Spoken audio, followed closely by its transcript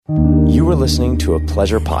You are listening to a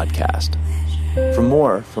Pleasure podcast. For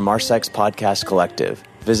more from our Sex Podcast Collective,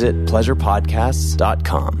 visit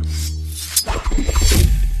pleasurepodcasts.com.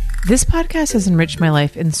 This podcast has enriched my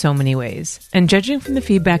life in so many ways, and judging from the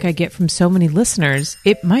feedback I get from so many listeners,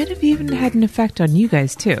 it might have even had an effect on you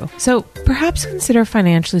guys too. So perhaps consider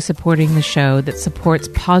financially supporting the show that supports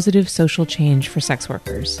positive social change for sex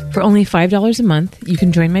workers. For only $5 a month, you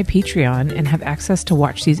can join my Patreon and have access to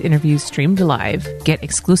watch these interviews streamed live, get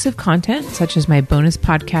exclusive content such as my bonus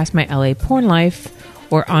podcast, My LA Porn Life,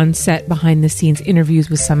 or on-set behind-the-scenes interviews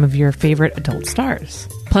with some of your favorite adult stars.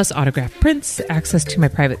 Plus autographed prints, access to my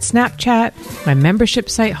private Snapchat, my membership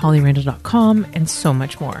site, hollyrandall.com, and so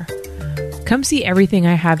much more. Come see everything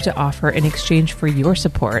I have to offer in exchange for your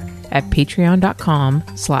support at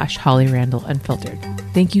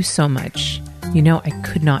patreon.com/hollyrandallunfiltered. Thank you so much. You know, I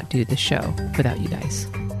could not do this show without you guys.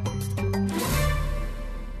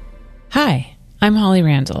 Hi, I'm Holly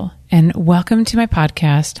Randall, and welcome to my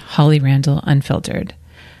podcast, Holly Randall Unfiltered.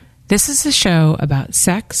 This is a show about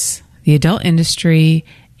sex, the adult industry,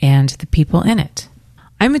 and the people in it.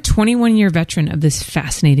 I'm a 21-year veteran of this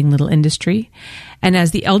fascinating little industry, and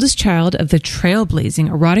as the eldest child of the trailblazing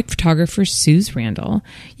erotic photographer Suze Randall,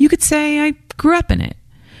 you could say I grew up in it.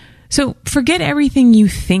 So forget everything you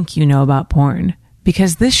think you know about porn,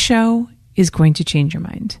 because this show is going to change your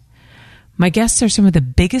mind. My guests are some of the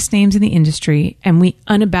biggest names in the industry, and we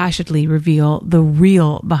unabashedly reveal the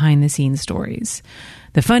real behind-the-scenes stories.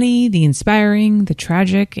 The funny, the inspiring, the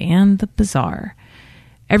tragic, and the bizarre.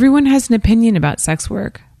 Everyone has an opinion about sex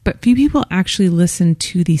work, but few people actually listen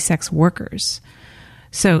to the sex workers.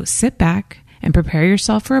 So sit back and prepare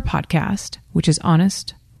yourself for a podcast which is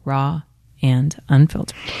honest, raw, and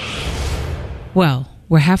unfiltered. Well,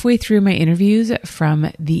 we're halfway through my interviews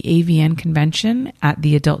from the AVN convention at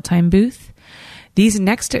the Adult Time booth. These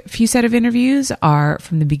next few set of interviews are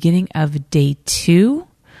from the beginning of day 2,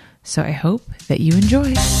 so I hope that you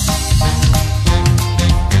enjoy.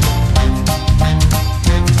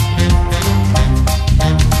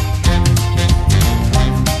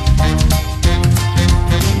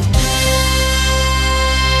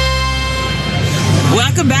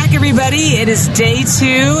 Welcome back, everybody. It is day 2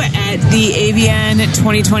 at the AVN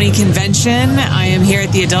 2020 convention. I am here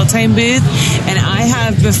at the Adult Time booth, and I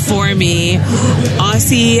have before me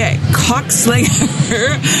Aussie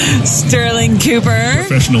cockslinger Sterling Cooper.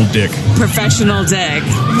 Professional dick.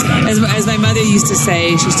 As my mother used to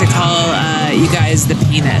say, she used to call you guys the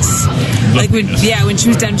penis. When she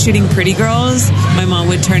was done shooting Pretty Girls, my mom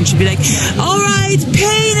would turn, she'd be like, "All right,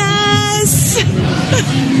 penis!"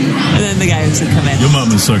 And then the guy would come in. Your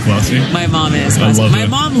mom is so classy. My mom is classy. My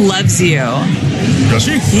mom loves you. Does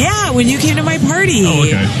she? Yeah, when you came to my party. Oh,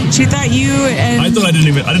 okay. She thought you and... I didn't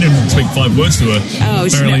even speak 5 words to her. Oh,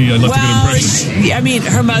 apparently I left a good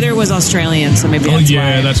impression. Her mother was Australian, so maybe that's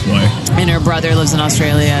why. That's why. And her brother lives in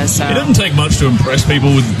Australia, so... It doesn't take much to impress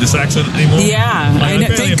people with this accent anymore. Yeah, I know.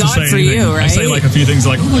 Thank God for you, right? I say like a few things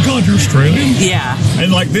like, "Oh my God, you're Australian." Yeah.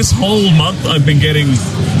 And like this whole month I've been getting...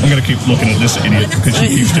 I'm going to keep looking at this idiot because she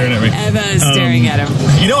keeps staring at me. Eva is staring at him.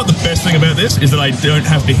 You know what the best thing about this is that I don't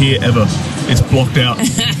have to hear Eva. It's blocked out.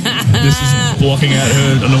 This is blocking out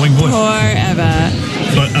her annoying voice. Poor Eva.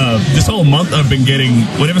 But this whole month I've been getting,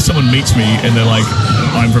 whenever someone meets me and they're like,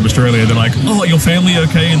 "I'm from Australia," they're like, "Oh, your family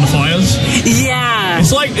okay in the fires?" Yeah.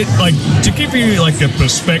 It's like to give you like a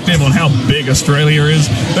perspective on how big Australia is,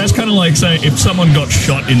 that's kind of like saying if someone got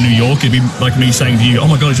shot in New York, it'd be like me saying to you, "Oh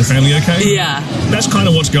my God, is your family okay?" Yeah. That's kind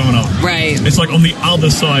of what's going on. Right. It's like on the other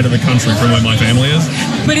side of the country from where my family is.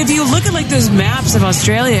 But if you look at like those maps of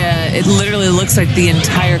Australia, it literally looks like the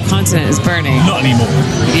entire continent is burning. Not anymore.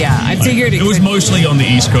 Yeah, I figured it was mostly on the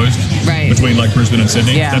East Coast, right, between like Brisbane and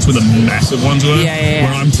Sydney. Yeah. That's where the massive ones were. Yeah.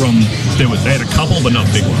 Where I'm from, they had a couple, but not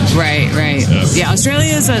big ones. Right. Yeah,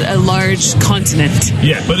 Australia is a large continent.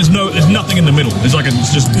 Yeah, but there's nothing in the middle. It's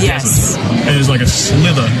just desert, and there's like a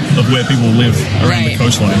slither of where people live around the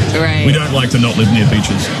coastline. Right. We don't like to not live near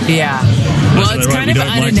beaches. Yeah. Well, it's kind of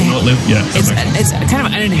it's kind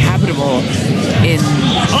of uninhabitable.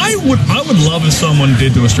 I would love if someone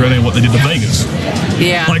did to Australia what they did to Vegas.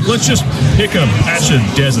 Yeah. Like, let's just pick a patch of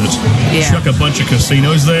desert, chuck a bunch of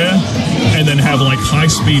casinos there, and then have like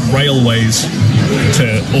high-speed railways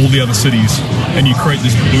to all the other cities, and you create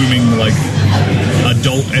this booming like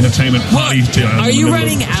adult entertainment party. Are you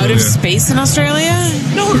running out of space in Australia?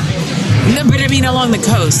 No. No, but I mean along the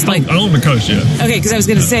coast. Along the coast, yeah. Okay, because I was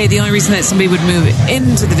going to say the only reason that somebody would move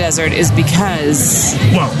into the desert is because...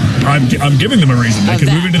 Well, I'm giving them a reason. They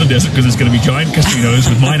can move into the desert because there's going to be giant casinos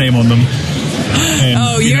with my name on them.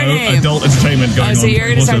 And, your name. Adult entertainment going on. So you're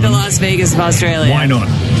going to start the 24/7. Las Vegas of Australia. Why not?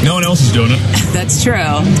 No one else is doing it. That's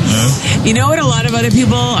true. You know what a lot of other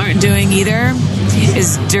people aren't doing either?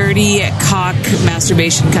 Is dirty cock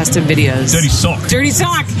masturbation custom videos. Dirty sock. Dirty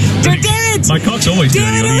sock. Damn it! My cock's always dirty.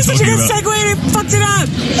 Damn it! What It are you was such a talking good about? segue and I fucked it up.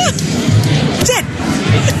 Shit.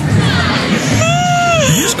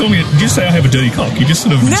 Did you just call me? Did you just say I have a dirty cock? You just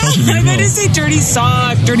sort of No, insulted me I as meant well. to say dirty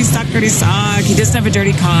sock. Dirty sock, dirty sock. He doesn't have a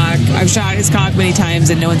dirty cock. I've shot his cock many times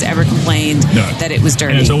and no one's ever complained that it was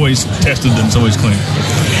dirty. And it's always tested and it's always clean.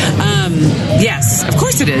 Yes, of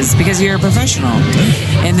course it is, because you're a professional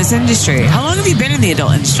in this industry. How long have you been in the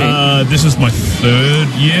adult industry? This is my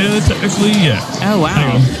 3rd year, technically. Yeah. Oh, wow.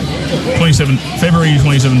 Hang on. February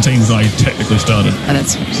 2017 is when I technically started. Oh,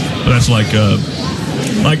 that's... But that's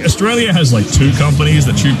like Australia has like 2 companies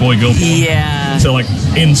that shoot boy girl porn. Yeah. So like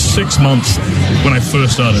in 6 months when I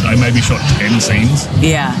first started, I maybe shot 10 scenes.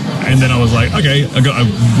 Yeah. And then I was like, okay, I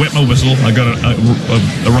wet my whistle. I got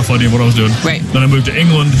a rough idea of what I was doing. Right. Then I moved to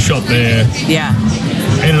England, shot there. Yeah.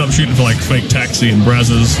 Ended up shooting for like Fake Taxi and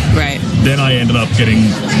Brazzers. Right. Then I ended up getting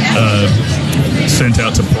sent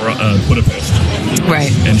out to Budapest.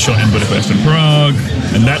 Right. And shot in Budapest and Prague.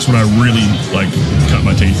 And that's when I really like cut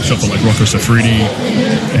my teeth. Shot for like Rocco Siffredi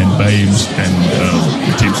and Babes and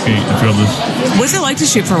Team Ski and a few others. What's it like to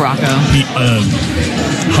shoot for Rocco?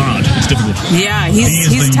 Hard. It's difficult. Yeah,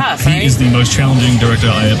 he's tough, right? He is the most challenging director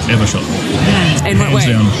I have ever shot. In what way?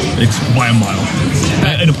 Hands down. It's by a mile.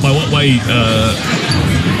 And by what way?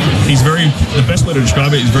 The best way to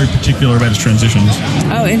describe it, he's very particular about his transitions.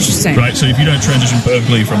 Oh, interesting. Right, so if you don't transition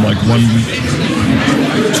perfectly from like one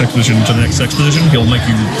sex position to the next sex position, he'll make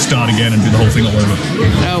you start again and do the whole thing all over.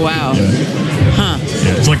 Oh, wow. Yeah. Huh.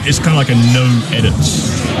 Yeah, it's kind of like a no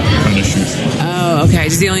edits kind of shoot. Oh, okay.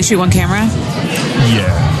 Does he only shoot one camera?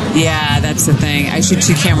 Yeah. Yeah, that's the thing. I shoot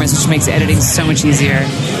 2 cameras, which makes editing so much easier.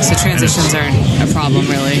 So transitions aren't a problem,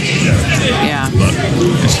 really. Yeah. Yeah. But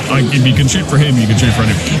if you can shoot for him, you can shoot for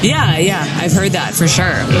anyone. Yeah. I've heard that for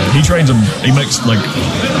sure. Yeah, he trains them. He makes like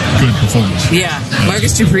good performance. Yeah.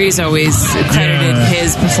 Marcus Dupree's always credited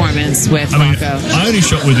his performance with Rocco. I only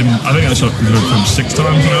shot with him. I think I shot with him from 6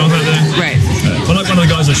 times when I was out there. Right. But like one of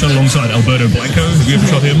the guys I shot alongside, Alberto Blanco. Have you ever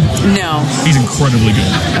shot him? No. He's incredibly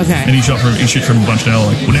good. Okay. And he shoots from a bunch now.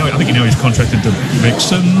 Like, well, now I think he's contracted to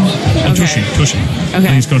Vixen and Okay. Tushy. Okay.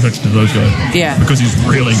 And he's contracted to those guys. Yeah. Because he's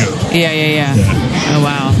really good. Yeah. Oh,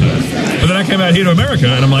 wow. But then I came out here to America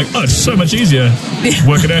and I'm like, oh, it's so much easier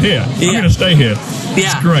working out here. I'm going to stay here.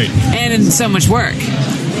 Yeah. It's great. And so much work.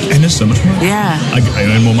 And there's so much more. Yeah. I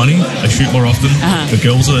earn more money. I shoot more often. The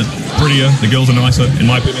girls are prettier. The girls are nicer, in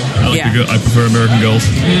my opinion. I prefer American girls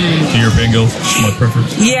to European girls. It's my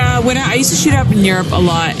preference. Yeah, when I used to shoot up in Europe a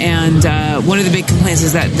lot, and one of the big complaints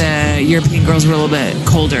is that the European girls were a little bit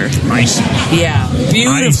colder. Icy. Yeah,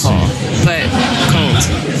 beautiful, but cold.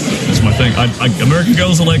 That's my thing. American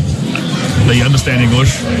girls are like, they understand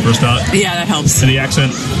English for a start. Yeah, that helps. And the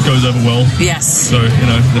accent goes over well. Yes. So,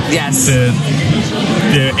 yes.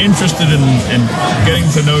 They're interested in getting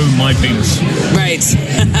to know my penis. Right.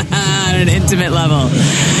 On an intimate level.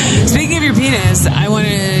 Speaking of your penis, I want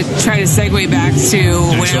to try to segue back to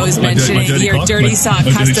when I was mentioning your dirty sock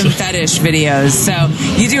custom fetish videos. So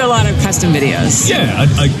you do a lot of custom videos. Yeah,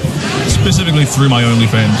 I specifically through my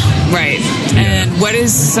OnlyFans. Right. And what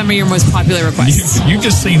is some of your most popular requests? You've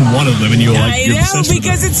just seen one of them and you're like, I know,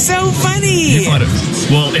 because it's so funny. You find it.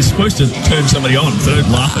 Well, it's supposed to turn somebody on, so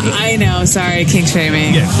don't laugh at it. I know, sorry, kink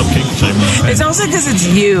shaming. Yeah, stop kink shaming. It's also because it's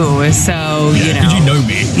you, so, Because you know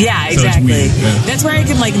me. Yeah, exactly. That's why I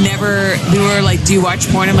can, never, people are like, do you watch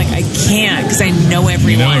porn? I'm like, I can't, because I know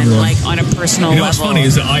everyone, on a personal level. What's funny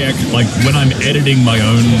is that I act, when I'm editing my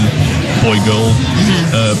own boy-girl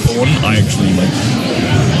porn, I actually,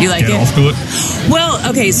 you like get it? off to it. Well,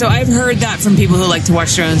 okay, so I've heard that from people who like to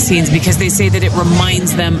watch their own scenes because they say that it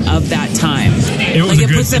reminds them of that time. It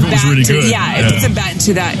puts them back really good. It puts them back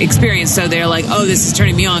into that experience. So they're like, oh, this is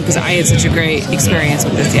turning me on because I had such a great experience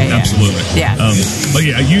with this. Yeah. Absolutely. Yeah. But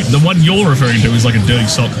yeah, the one you're referring to is like a dirty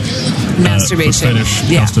sock masturbation. Fetish,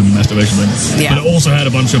 custom masturbation thing. Yeah. But it also had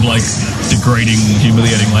a bunch of degrading,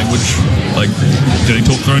 humiliating language, dirty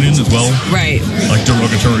talk thrown in as well. Right. Like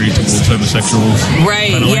derogatory towards homosexuals.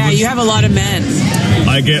 Right. Yeah, you have a lot of men.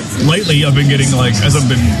 Lately I've been getting as I've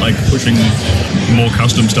been pushing more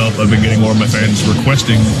custom stuff, I've been getting more of my fans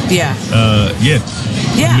requesting me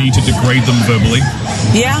to degrade them verbally.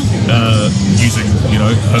 Yeah. Using,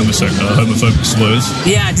 homophobic slurs.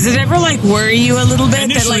 Yeah. Does it ever worry you a little bit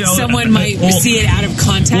that someone might see it out of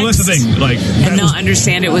context? Well, that's the thing. And not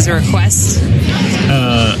understand it was a request?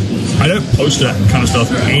 I don't post that kind of stuff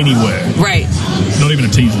anywhere. Right. Not even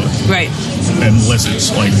a teaser. Right. Unless it's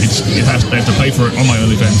like they have to pay for it on my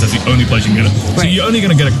OnlyFans. That's the only place you can get it. So Right. you're only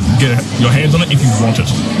going to get your hands on it if you want it.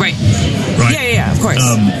 Right. Right. Yeah, of course.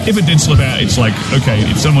 If it did slip out, it's like, okay,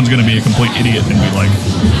 if someone's going to be a complete idiot and be like,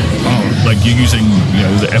 oh, like you're using,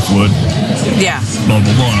 the F word, yeah. blah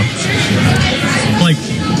blah blah. Like,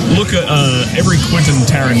 look at every Quentin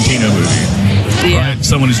Tarantino movie. Yeah. Right?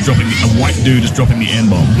 Someone is dropping, a white dude is dropping the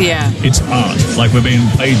N-bomb. Yeah. It's art. Like, we're being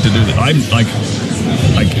paid to do that.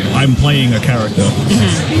 I'm playing a character,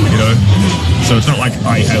 So it's not like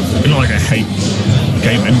I hate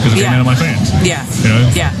gay men because gay men are my fans. Yeah.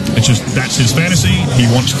 Yeah. It's just, that's his fantasy. He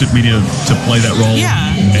wants me to play that role.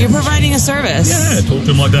 Yeah. And You're providing a service. yeah, talk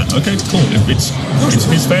to him like that. Okay, cool. If it's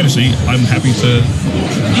his fantasy, I'm happy to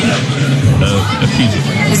appease it.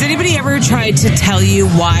 Has anybody ever tried to tell you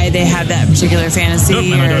why they have that particular fantasy? No,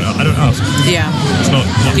 and I don't ask. Yeah. It's not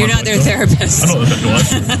You're my not their place. therapist. I'm not their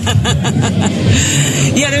therapist.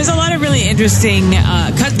 Yeah, there's a lot of really interesting.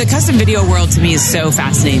 The custom video world to me is so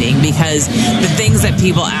fascinating because the things that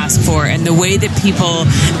people ask for and the way that people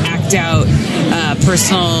act out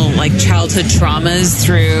personal, like childhood traumas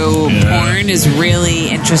through porn is really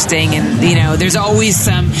interesting. And there's always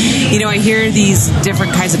some. I hear these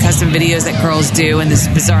different kinds of custom videos that girls do and this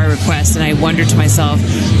bizarre request, and I wonder to myself,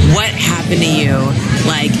 what happened to you,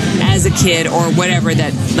 like as a kid or whatever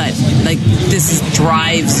that like this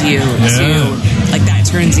drives you to like that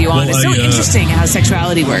turns you on. It's so interesting how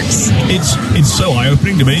sexuality works. It's so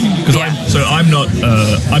eye-opening to me because I'm not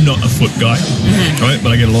a foot guy, right?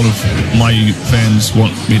 But I get a lot of my fans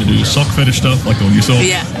want me to do sock fetish stuff, like the one you saw,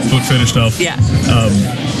 foot fetish stuff. Yeah.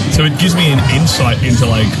 So it gives me an insight into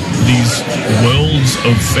like these worlds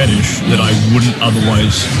of fetish that I wouldn't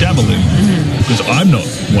otherwise dabble in because I'm not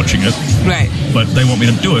watching it. Right. But they want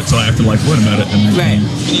me to do it, so I have to like learn about it and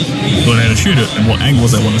learn how to shoot it and what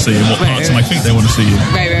angles they want to see and what parts of my feet they want to see and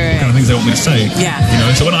what kind of things they want me to say. Yeah.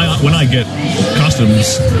 So when I get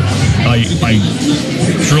customs, I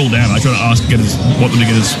drill down. I try to want them to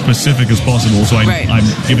get as specific as possible, so I'm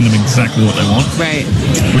giving them exactly what they want. Right.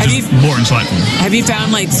 Which is more insightful. Have you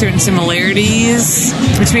found like certain similarities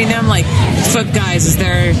between them? Like foot guys, is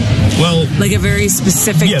there like a very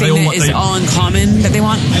specific thing that is all in common that they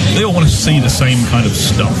want? They all want to see the same kind of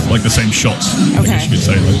stuff, like the same shots. Okay. I guess you could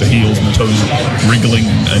say, like the heels and the toes wriggling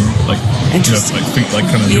and like interesting. like feet like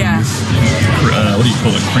kind of doing this, what do you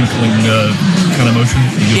call it, crinkling kind of motion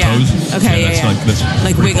with your toes. Okay, that's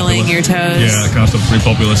like wiggling popular. your toes. Yeah, that kind of stuff's pretty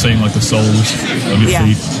popular. Seeing like the soles of your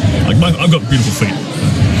feet. Like I've got beautiful feet.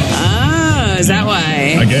 Oh, is that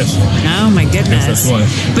why? I guess. Oh my goodness. That's why.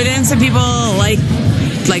 But then some people like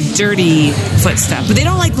dirty foot stuff, but they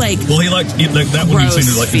don't like. Well, he liked that one. You seem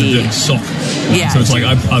to like the dirty sock. Yeah. So it's like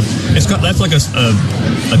that's like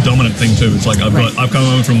a dominant thing too. It's like I've come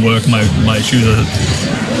home from work. My shoes are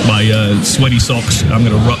my sweaty socks. I'm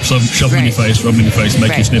going to shove them in your face, rub them in your face,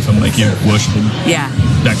 make you sniff them, make you worship them. Yeah.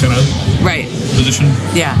 That kind of position.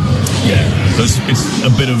 Yeah. Yeah. So it's a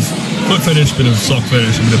bit of foot fetish, bit of sock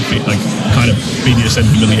fetish, a bit of kind of BDSM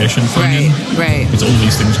humiliation for him. Right. It's all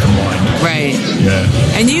these things combined. Right. Yeah.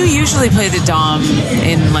 And you usually play the dom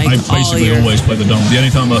in like I basically always play the dom. The only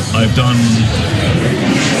time I've done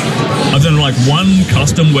like one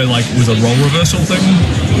custom where like it was a role reversal thing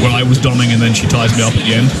where I was doming and then she ties me up at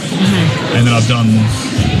the end. And then I've done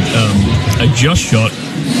a just shot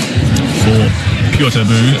for Pure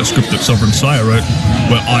Taboo, a script that Sovereign Sire wrote,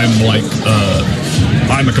 where I'm like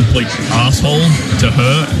I'm a complete asshole to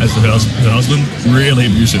her as her husband, really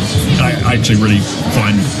abusive. I actually really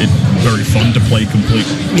find it very fun to play complete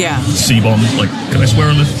C-bomb, like, can I swear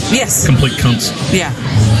on this? Yes. Complete cunts. Yeah.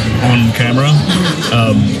 On camera.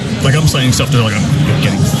 Like I'm saying stuff to her like I'm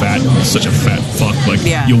getting fat, you're such a fat fuck, like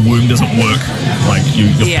your womb doesn't work, like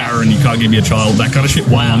you're barren, you can't give me a child, that kind of shit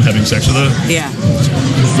while I'm having sex with her. Yeah.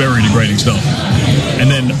 Very degrading stuff.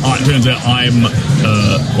 And then it turns out I'm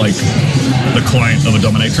like the client of a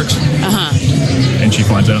dominatrix. And she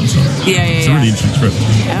finds out and stuff. It's a really interesting script.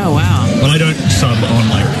 Oh, wow. But I don't sub on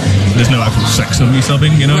like, there's no actual sex of me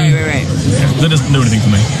subbing, you know? Right. Yeah, that doesn't do anything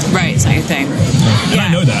for me. Right, it's not your thing. And I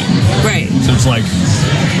know that. Right. So it's like,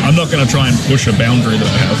 I'm not going to try and push a boundary that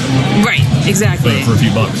I have. Right, exactly. For a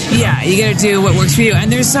few bucks. Yeah, you got to do what works for you.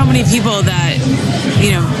 And there's so many people that,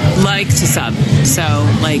 like to sub. So,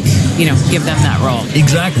 like, give them that role.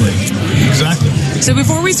 Exactly. So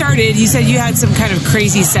before we started, you said you had some kind of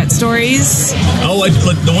crazy set stories. Oh, like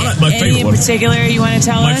the one, my favorite Any in particular you want to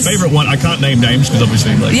tell us? My favorite one, I can't name names because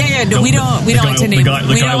obviously, like, no, we don't like to name. The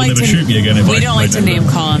guy will never shoot me again. We don't like to name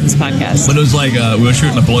call on this podcast. But it was like we were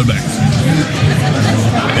shooting a blowback,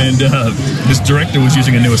 And this director was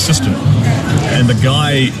using a new assistant, and the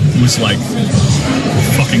guy was like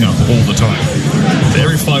fucking up all the time.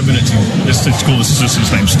 Every 5 minutes, let's call this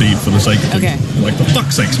assistant's name Steve for the sake of Okay. like, for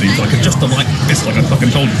fuck's sake, Steve, like just like this, like I fucking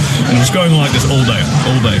told you. And it was going on like this all day.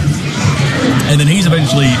 And then he's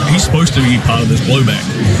supposed to be part of this blowback.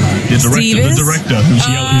 The director who's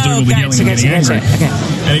doing all the yelling and getting angry. Okay.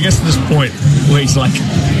 And he gets to this point where he's like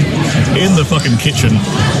in the fucking kitchen,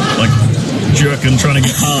 like jerking, trying to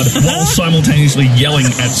get hard, while simultaneously yelling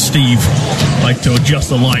at Steve, like to adjust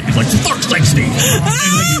the light. He's like, "For fuck's sake, Steve!"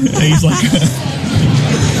 And he's like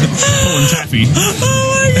pulling taffy. Oh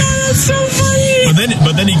my god, that's so funny.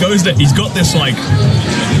 But then he's got this like,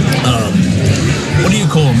 what do you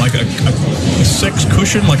call them? Like a sex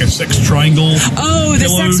cushion, like a sex triangle. Oh, the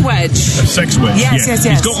pillow. sex wedge. A sex wedge. Yes.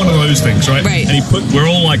 He's got one of those things, right? Right. And we're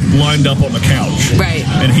all like lined up on the couch. Right.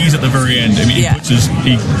 And he's at the very end. I mean,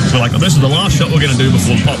 we're like, oh, this is the last shot we're going to do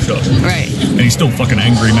before the pop shot. Right. And he's still fucking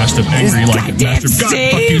angry, master. God,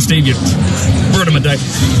 fuck you, Steve. You ruined him a day.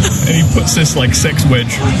 And he puts this like sex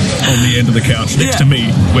wedge on the end of the couch next to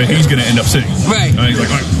me, where he's going to end up sitting. Right. And he's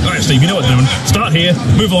like, all right, Steve, you know what we're doing. Start here,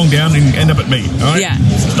 move along down, and end up at me. All right. Yeah.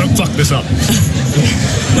 Don't fuck this up.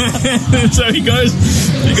 So he goes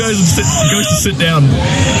to sit down,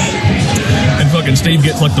 and fucking Steve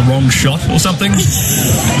gets like the wrong shot or something,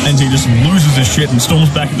 and he just loses his shit and storms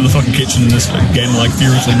back into the fucking kitchen and just again like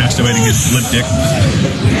furiously masturbating his limp dick.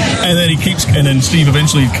 And then Steve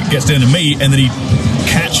eventually gets down to me, and then he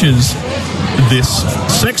catches this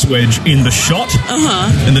sex wedge in the shot,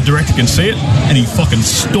 and the director can see it, and he fucking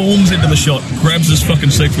storms into the shot, grabs this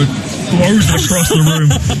fucking sex wedge, throws it across the room,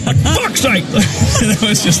 like, fuck's sake! And it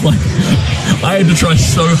was just like, I had to try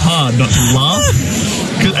so hard not to laugh,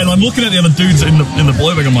 and I'm looking at the other dudes in the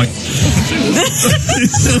blowback, I'm like,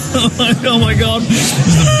 oh my god, this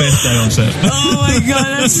is the best day on set. Oh my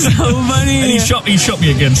god, that's so funny. And he shot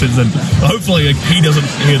me again since then. Hopefully he doesn't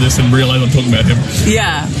hear this and realize I'm talking about him.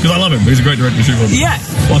 Yeah. Because I love him. He's a great director. Yeah.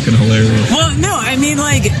 Fucking hilarious. Well, no, I mean,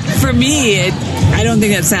 like, for me, I don't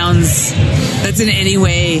think that's in any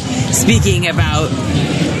way speaking about,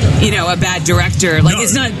 a bad director. Like, No.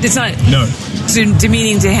 it's not No.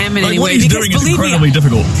 demeaning to him in any What way. he's Because doing is believe incredibly me,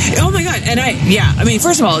 difficult. oh my god, and I mean,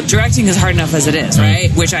 first of all, directing is hard enough as it is,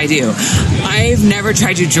 right? Which I do. I've never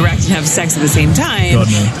tried to direct and have sex at the same time.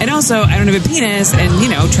 God, no. And also, I don't have a penis, and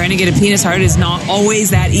trying to get a penis hard is not always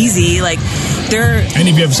that easy. Like, And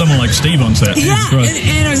if you have someone like Steve on set, yeah, Jesus Christ.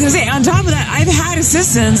 and I was going to say, on top of that, I've had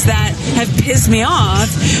assistants that have pissed me off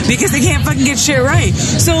because they can't fucking get shit right.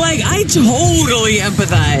 So, like, I totally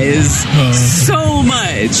empathize so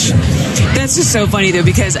much. That's just so funny, though,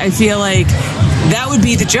 because I feel like that would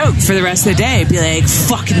be the joke for the rest of the day. Be like,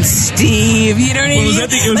 fucking Steve, you know what I mean? It was at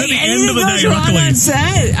the end of the day, luckily. On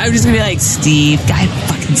set, I'm just going to be like, Steve, guy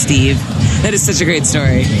fucking Steve. That is such a great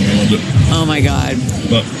story. Oh, my God.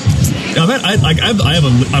 But I'm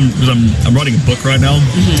writing a book right now,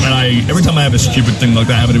 and every time I have a stupid thing like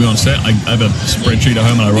that happen to me on set, I have a spreadsheet at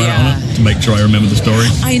home and I write on it to make sure I remember the story.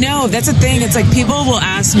 I know, that's the thing. It's like people will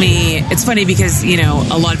ask me. It's funny because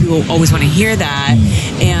a lot of people always want to hear that,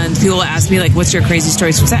 and people will ask me like, "What's your crazy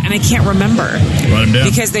stories from set?" And I can't remember. Write them down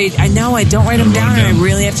Because I know I don't write them down, and I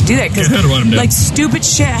really have to do that because like stupid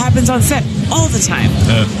shit happens on set all the time.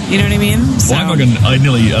 You know what I mean? So. Well, I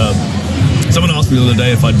nearly. Someone asked me the other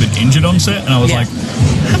day if I'd been injured on set, and I was like,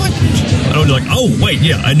 "Have I?" And I was like, "Oh wait,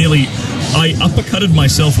 yeah, I uppercutted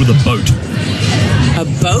myself with a boat." A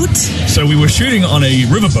boat? So we were shooting on a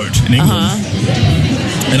riverboat in England,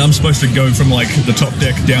 and I'm supposed to go from like the top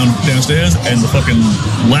deck downstairs, and the fucking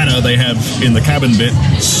ladder they have in the cabin bit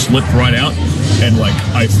slipped right out, and like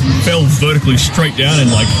I fell vertically straight down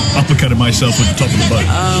and like uppercutted myself with the top of the boat.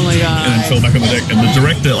 Oh my god! And then fell back on the deck. And the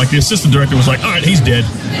director, like the assistant director, was like, "All right, he's dead."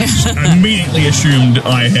 I immediately assumed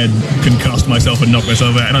I had concussed myself and knocked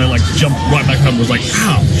myself out, and I like jumped right back up and was like,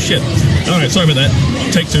 "Ow, shit! All right, sorry about that.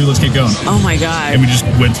 Take two, let's keep going." Oh my god! And we just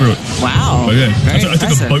went through it. Wow! But yeah, Very I took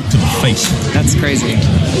a boat to the face. That's crazy.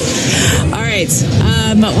 All right.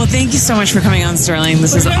 Well, thank you so much for coming on, Sterling.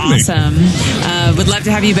 This is awesome. Would love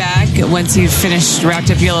to have you back once you've wrapped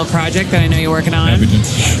up your little project that I know you're working on.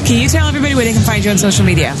 Can you tell everybody where they can find you on social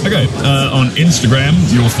media? Okay. On Instagram,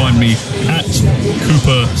 you'll find me at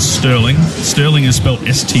Cooper Sterling. Sterling is spelled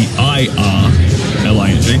STIRLING.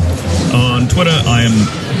 On Twitter, I am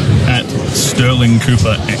at Sterling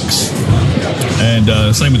Cooper X.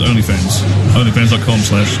 And same with OnlyFans.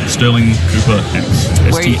 OnlyFans.com/Sterling Cooper X.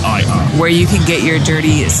 STIR. Where you can get your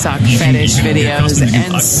dirty sock fetish videos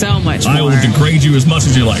and so much more. I will degrade you as much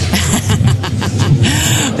as you like.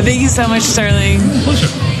 Thank you so much, Sterling. Pleasure.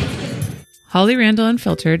 Holly Randall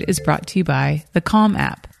Unfiltered is brought to you by the Calm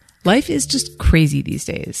app. Life is just crazy these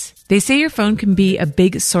days. They say your phone can be a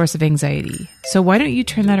big source of anxiety. So why don't you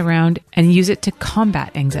turn that around and use it to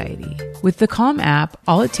combat anxiety? With the Calm app,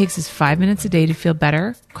 all it takes is 5 minutes a day to feel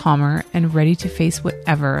better, calmer, and ready to face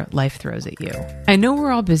whatever life throws at you. I know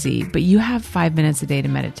we're all busy, but you have 5 minutes a day to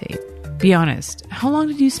meditate. Be honest, how long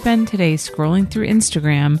did you spend today scrolling through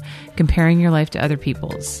Instagram, comparing your life to other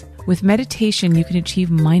people's? With meditation, you can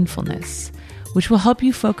achieve mindfulness, which will help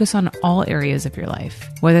you focus on all areas of your life,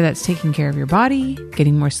 whether that's taking care of your body,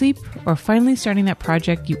 getting more sleep, or finally starting that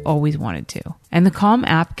project you always wanted to. And the Calm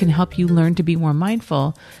app can help you learn to be more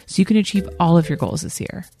mindful so you can achieve all of your goals this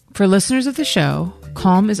year. For listeners of the show,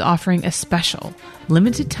 Calm is offering a special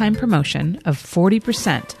limited time promotion of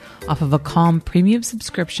 40% off of a Calm premium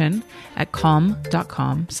subscription at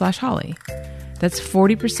calm.com/Holly. That's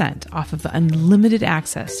 40% off of unlimited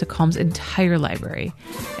access to Calm's entire library,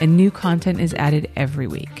 and new content is added every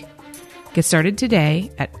week. Get started today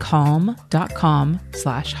at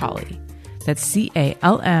calm.com/Holly. That's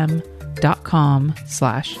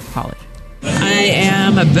CALM.com/Holly. I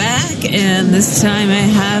am back, and this time I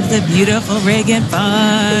have the beautiful Reagan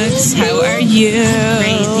Fox. How are you?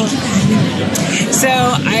 Great, thank you. So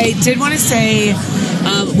I did want to say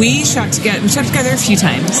we shot together. We shot together a few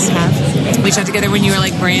times. We have. We shot together when you were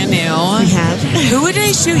like brand new. We have. Who would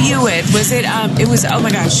I shoot you with? Was it? It was. Oh my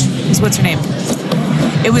gosh! What's her name?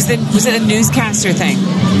 Was it a newscaster thing?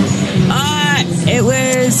 It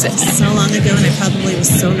was so long ago, and I probably was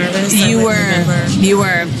so nervous. You were. And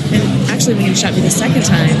actually, when you shot me the second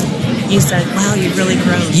time, you said, "Wow, you've really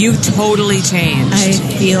grown. You totally changed." I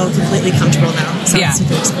feel completely comfortable now. So yeah.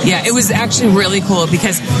 It was actually really cool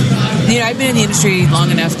because I've been in the industry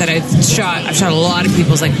long enough that I've shot a lot of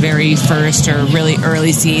people's like very first or really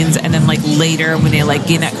early scenes, and then like later when they like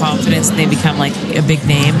gain that confidence and they become like a big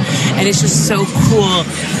name, and it's just so cool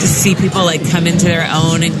to see people like come into their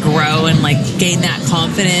own and grow and like gain that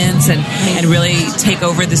confidence and really take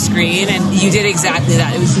over the screen. And you did exactly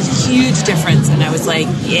that. It was a huge difference, and I was like,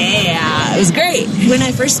 yeah, it was great. When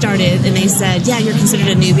I first started and they said, yeah, you're considered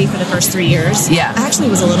a newbie for the first 3 years, I actually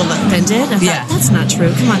was a little offended. I thought, that's not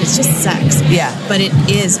true. Come on, it's just sex. Yeah. But it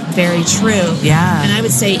is very true. Yeah. And I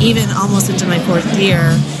would say even almost into my 4th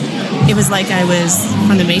year, it was like I was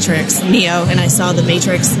from the Matrix, Neo, and I saw the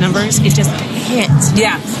Matrix numbers. It just hit.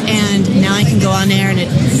 Yeah. And now I can go on there and it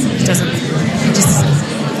just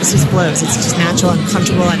flows. It's just natural. I'm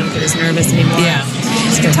comfortable. I don't get as nervous anymore. Yeah.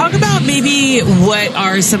 Talk about maybe what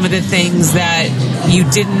are some of the things that you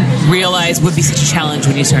didn't realize would be such a challenge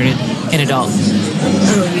when you started in adult.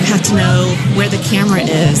 Oh, you have to know where the camera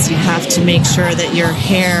is. You have to make sure that your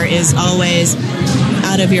hair is always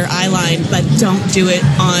out of your eye line, but don't do it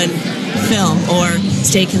on film, or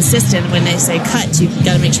stay consistent when they say cut. You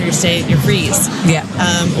got to make sure you freeze. Yeah.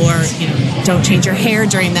 Or don't change your hair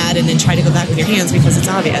during that and then try to go back with your hands because it's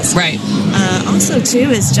obvious. Right. Also,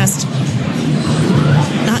 too, is just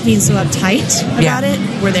not being so uptight about it.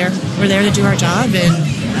 We're there to do our job, and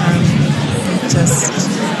just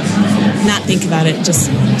not think about it,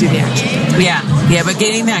 just do the action. Yeah, but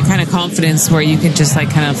getting that kind of confidence where you can just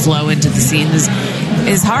like kind of flow into the scene is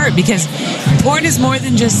hard, because porn is more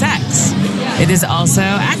than just sex. It is also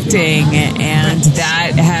acting, and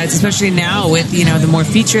that has, especially now with, the more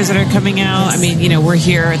features that are coming out. I mean, we're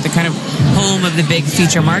here at the kind of home of the big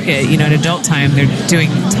feature market. At Adult Time, they're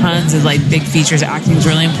doing tons of like big features. Acting is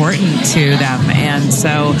really important to them, and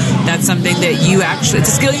so that's something that it's a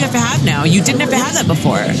skill you have to have now. You didn't have to have that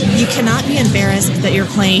before. You cannot be embarrassed that you're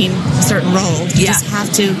playing a certain role. You just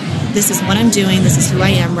have to, this is what I'm doing, this is who I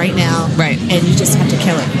am right now. Right. And you just have to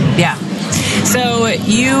kill it. Yeah. So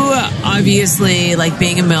you obviously, like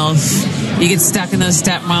being a MILF, you get stuck in those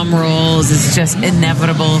stepmom roles. It's just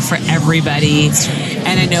inevitable for everybody.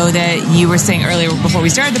 And I know that you were saying earlier before we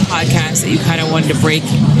started the podcast that you kind of wanted to break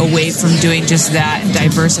away from doing just that and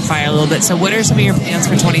diversify a little bit. So what are some of your plans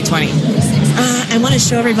for 2020? I want to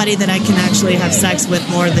show everybody that I can actually have sex with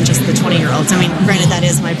more than just the 20-year-olds. I mean, granted, that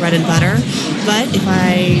is my bread and butter. But if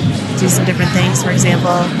I do some different things, for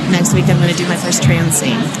example, next week I'm going to do my first trans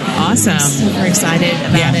scene. Awesome. I'm super excited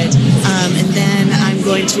about it. And then I'm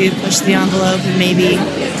going to push the envelope and maybe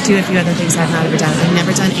do a few other things I've not ever done. I've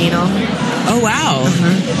never done anal. Oh, wow.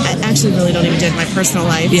 I actually really don't even do it in my personal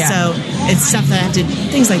life. Yeah. So it's stuff that I have to,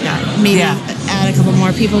 things like that. Maybe add a couple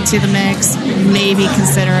more people to the mix. Maybe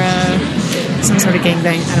consider some sort of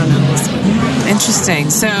gangbang. I don't know. We'll see. Interesting.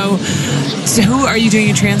 So who are you doing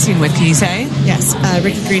your trans scene with? Can you say? Yes.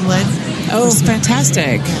 Ricky Greenwood. Oh,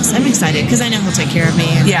 fantastic. Yes, I'm excited because I know he'll take care of me,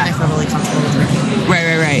 and I feel really comfortable with working.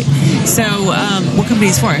 Right. So, what company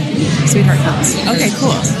is for? Sweetheart Films. Okay,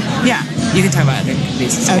 cool. Yeah, you can talk about other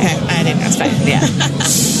companies. Okay, I think that's fine. Yeah.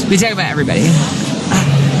 We talk about everybody.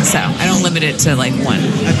 So, I don't limit it to like one.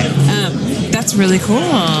 Okay. That's really cool.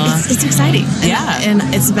 It's exciting. And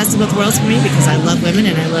it's the best of both worlds for me because I love women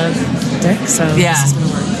and I love dick, so this is going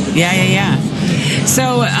to work. Yeah.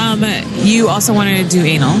 So, you also wanted to do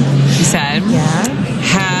anal, you said. Yeah.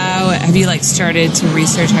 How have you like started to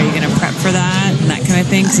research how you're going to prep for that and that kind of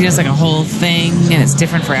thing? Because it's like a whole thing and it's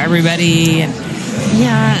different for everybody. And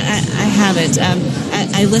I haven't.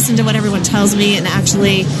 I listen to what everyone tells me, and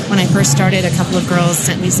actually, when I first started, a couple of girls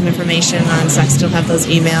sent me some information on, so I still have those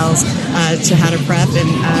emails to how to prep, and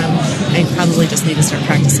I probably just need to start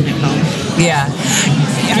practicing at home. Yeah.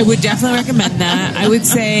 I would definitely recommend that. I would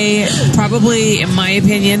say probably, in my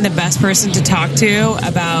opinion, the best person to talk to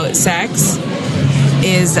about sex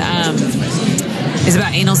is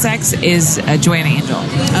about anal sex is Joanna Angel.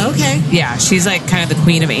 Okay. Yeah, she's like kind of the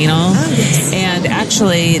queen of anal. Oh, yes. And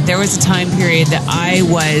actually, there was a time period that I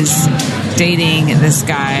was dating this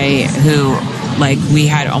guy who, like, we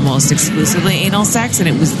had almost exclusively anal sex, and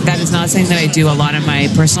that is not something that I do a lot in my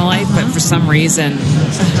personal life, but for some reason,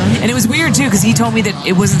 and it was weird too because he told me that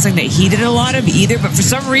it wasn't something that he did a lot of either, but for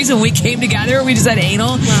some reason we came together, we just had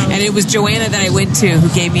anal, and it was Joanna that I went to who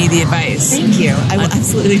gave me the advice. Thank you. I will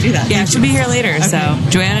absolutely do that. Yeah, she'll be here later. Okay. So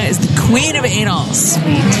Joanna is the queen of anal.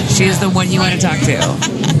 Sweet. She is the one you want to talk to.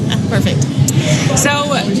 Perfect. So,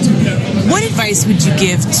 what advice would you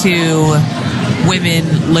give to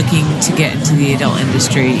women looking to get into the adult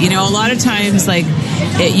industry? You know, a lot of times, like,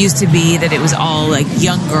 it used to be that it was all like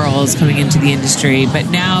young girls coming into the industry, but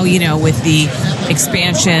now, you know, with the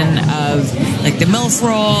expansion of like the MILF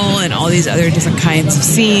role and all these other different kinds of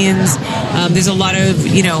scenes, there's a lot of,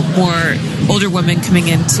 you know, more older women coming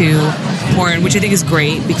into porn, which I think is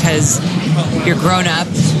great because you're grown up,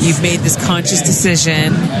 you've made this conscious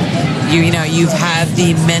decision, you know, you have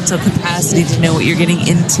the mental capacity to know what you're getting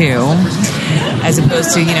into, as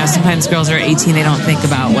opposed to, you know, sometimes girls are 18, they don't think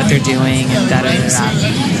about what they're doing and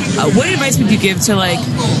da-da-da-da. What advice would you give to, like,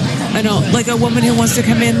 I don't know, like a woman who wants to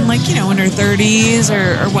come in, like, you know, in her 30s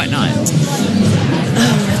or whatnot?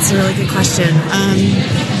 Oh, that's a really good question.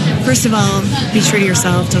 First of all, be true to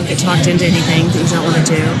yourself. Don't get talked into anything that you don't want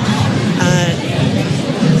to do.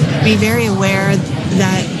 Be very aware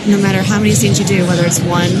that no matter how many scenes you do, whether it's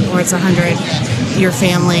 1 or it's 100, your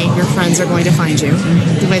family, your friends are going to find you.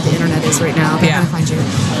 The way the internet is right now, they're going to find you.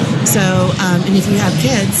 So, and if you have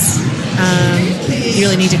kids, you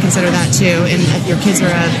really need to consider that too. And if your kids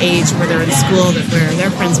are of age where they're in school, where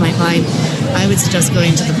their friends might find, I would suggest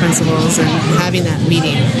going to the principals and having that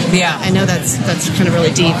meeting. Yeah. I know that's kind of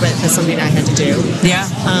really deep, but that's something I had to do. Yeah.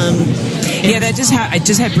 I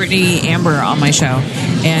just had Brittany Amber on my show,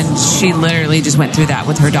 and she literally just went through that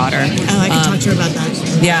with her daughter. Oh, I can talk to her about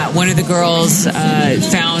that. Yeah, one of the girls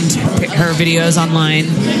found her videos online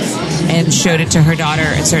and showed it to her daughter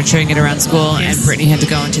and started showing it around school, and Brittany had to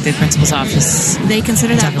go into the principal's office. They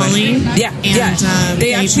consider that bullying. Yeah, and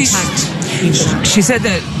they actually protect. She said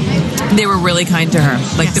that they were really kind to her,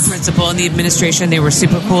 like the principal and the administration. They were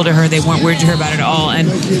super cool to her. They weren't weird to her about it at all. And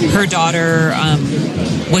her daughter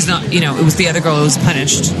was not, you know, it was the other girl who was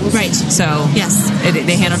punished. Right. So yes,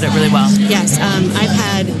 they handled it really well. Yes, I've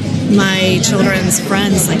had my children's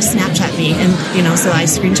friends like Snapchat me, and you know, so I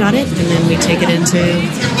screenshot it and then we take it into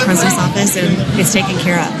the principal's office and it's taken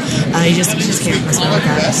care of. You just can't mess around with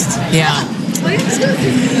that. Yeah.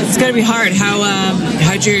 It's got to be hard.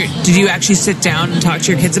 Did you actually sit down and talk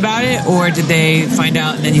to your kids about it, or did they find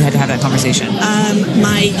out and then you had to have that conversation?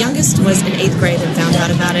 My youngest was in 8th grade and found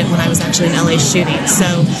out about it when I was actually in LA shooting. So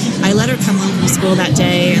I let her come home from school that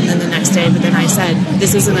day and then the next day, but then I said,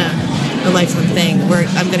 this isn't a lifelong thing.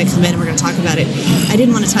 I'm going to come in and we're going to talk about it. I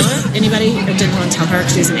didn't want to tell her, anybody. I didn't want to tell her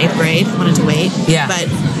because she was in 8th grade. I wanted to wait. Yeah. But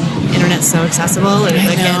internet's so accessible, and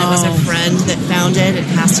again, it was a friend that found it and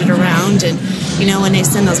passed it around, and you know, when they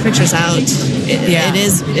send those pictures out, it's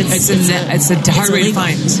a hard way to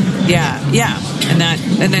find. Yeah, and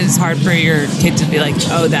then it's hard for your kid to be like,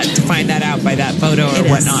 to find that out by that photo or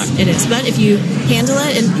whatnot. It is, but if you handle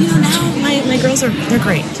it, and you know, now my girls they're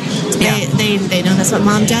great. Yeah. They know that's what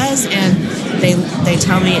mom does, and they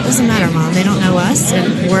tell me it doesn't matter, mom. They don't know us,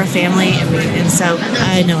 and we're a family, and so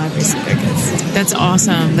I know I've received their kids. That's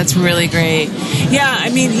awesome. That's really great. Yeah, I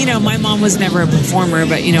mean, my mom was never a performer,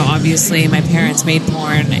 but, obviously my parents made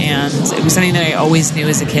porn, and it was something that I always knew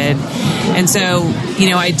as a kid. And so,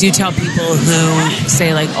 I do tell people who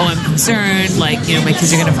say, like, oh, I'm concerned, like, my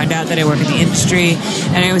kids are going to find out that I work in the industry.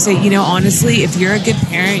 And I always say, honestly, if you're a good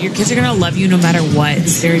parent, your kids are going to love you no matter what.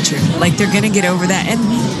 It's very true. Like, they're going to get over that. And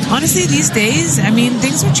honestly, these days, I mean,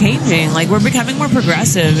 things are changing. Like, we're becoming more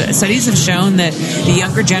progressive. Studies have shown that the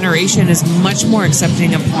younger generation is much more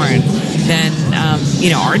accepting of porn than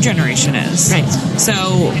our generation is. Right. So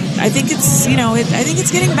I think it's I think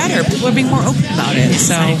it's getting better. People are being more open about it. Yes,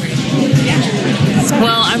 so I agree.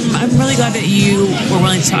 well, I'm really glad that you were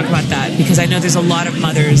willing to talk about that, because I know there's a lot of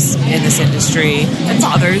mothers in this industry and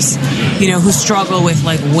fathers, who struggle with,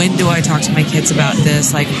 like, when do I talk to my kids about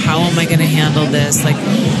this? Like, how am I going to handle this? Like,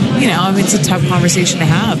 I mean, it's a tough conversation to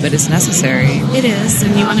have, but it's necessary. It is,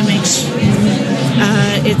 and you want to make sure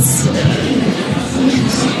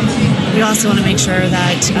you also want to make sure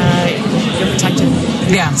that you're protected.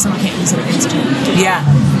 Yeah. Someone can't use it against you. Yeah,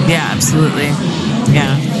 absolutely.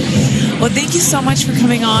 Yeah. Well, thank you so much for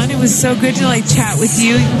coming on. It was so good to chat with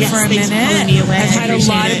you for a thanks minute. For pulling me away. I've had a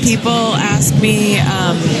lot of people ask me,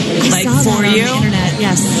 I saw for that you. on the internet.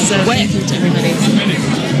 Yes. So What? thank you to everybody.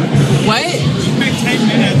 What? You have 10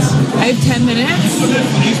 minutes. I have 10 minutes?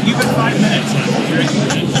 You have 5 minutes.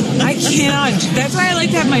 I cannot. That's why I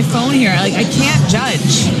like to have my phone here. Like, I can't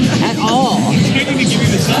judge at all. I'm going to give you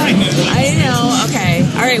the sign. I know. Okay.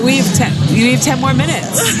 All right. We have 10. We have 10 more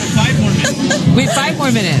minutes. 5 more minutes. We have 5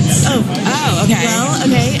 more minutes. Oh. Okay. Well,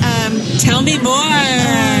 okay. Tell me more.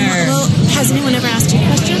 Well, has anyone ever asked you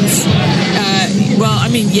questions? Well, I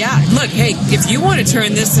mean, yeah. Look, hey, if you want to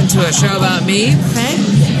turn this into a show about me, Okay.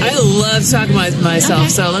 I love talking about myself. Okay.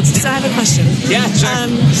 So let's. So I have a question. Yeah, sure.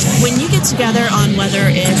 When you get together on whether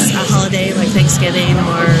it's a holiday like Thanksgiving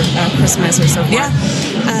or Christmas or so forth, Yeah.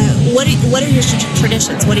 what are your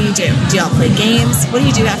traditions? What do you do? Do y'all play games? What do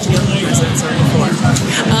you do after you open presents or before?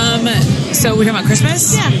 So we're talking about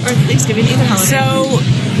Christmas? Yeah, or Thanksgiving, either holiday. So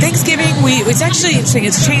Thanksgiving, it's actually interesting.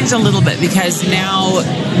 It's changed a little bit because now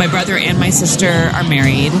my brother and my sister are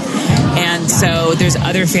married, and so there's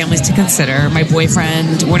other families to consider. My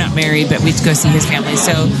boyfriend, we're not married, but we go see his family.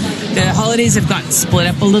 So the holidays have gotten split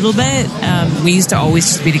up a little bit. We used to always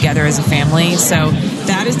just be together as a family, so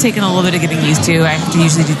that has taken a little bit of getting used to. I have to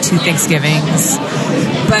usually do 2 Thanksgivings,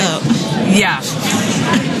 but yeah.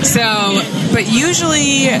 So, but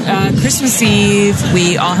usually Christmas Eve,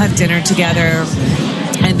 we all have dinner together,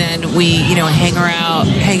 and then we, hang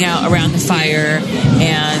out around the fire,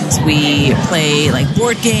 and we play like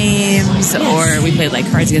board games, or we play like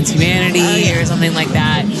Cards Against Humanity or something like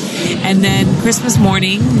that. And then Christmas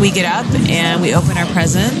morning, we get up and we open our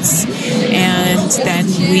presents, and then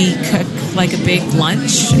we cook like a big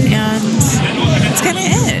lunch, and that's kind of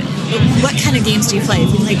it. What kind of games do you play?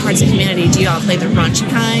 If you play Cards of Humanity, do you all play the raunchy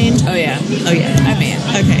kind? Oh yeah. I mean,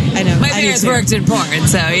 okay, I know. My parents worked in porn,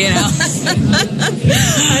 so I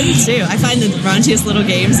do too. I find the raunchiest little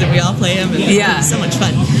games that we all play them, and it's so much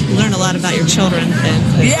fun. You learn a lot about your children,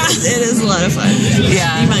 and it is a lot of fun.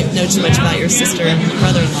 Yeah, you might know too much about your sister and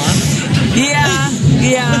brother-in-law.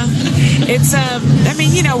 Yeah. It's I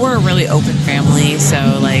mean, we're a really open family,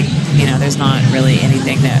 so there's not really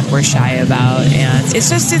anything that we're shy about, and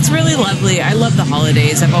it's really lovely. I love the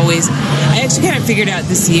holidays. I actually kind of figured out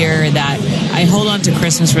this year that I hold on to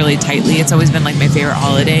Christmas really tightly. It's always been like my favorite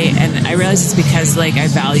holiday, and I realize it's because I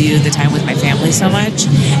value the time with my family so much,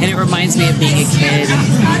 and it reminds me of being a kid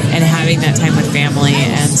and having that time with family.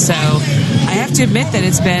 And so I have to admit that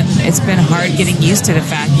it's been hard getting used to the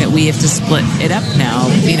fact that we have to split it up now.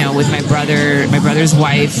 With my brother's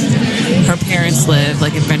wife, her parents live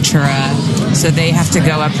in Ventura, so they have to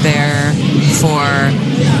go up there for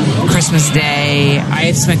Christmas Day. I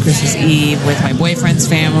have to spend Christmas Eve with my boyfriend's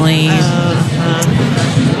family,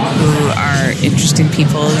 who are interesting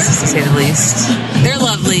people, to say the least. They're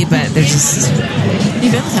lovely, but they're just...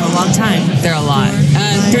 You've been with them a long time. They're a lot.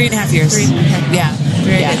 3.5 years. Yeah.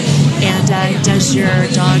 Very good. And does your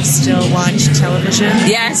dog still watch television?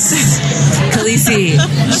 Yes. Khaleesi.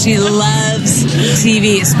 She loves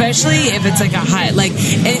TV, especially if it's a high...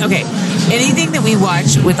 anything that we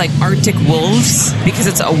watch with Arctic wolves, because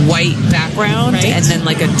it's a white background, right, and then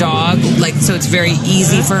a dog, so it's very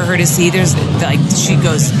easy for her to see. There's she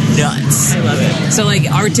goes nuts. I love it. So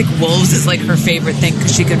Arctic wolves is her favorite thing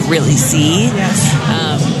because she could really see.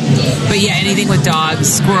 Yes. But yeah, anything with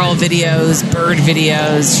dogs, squirrel videos, bird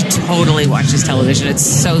videos, she totally watches television. It's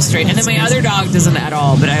so strange. And then my other dog doesn't at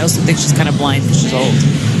all, but I also think she's kind of blind because she's old.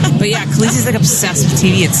 But yeah, Khaleesi's like obsessed with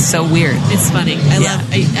TV. It's so weird. It's funny.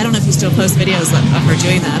 I don't know if you still post videos of her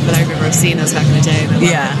doing that, but I remember seeing those back in the day. And I love it.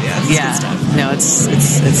 It's good stuff. No, it's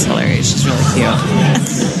hilarious. She's really cute.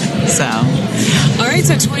 So, all right.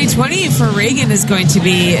 So 2020 for Reagan is going to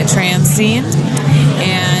be a trans scene,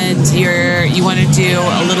 and you want to do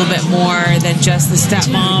a little bit more than just the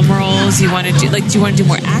stepmom roles. You want to do do you want to do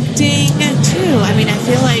more acting too? I mean, I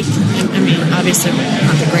feel like obviously I'm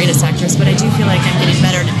not the greatest actress, but I do feel like I'm getting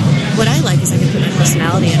better. What I like is I can put my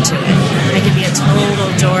personality into it. I can be a total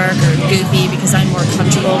dork or goofy because I'm more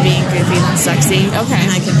comfortable being goofy than sexy. Okay. And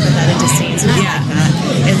I can put that into scenes. And I like that.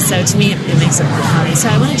 And so to me, it makes it more funny. So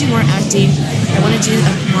I want to do more acting. I want to do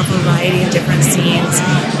a more variety of different scenes.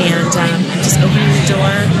 And I'm just opening the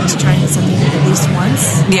door to try and hit something at least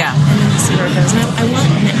once. Yeah. And then see where it goes. And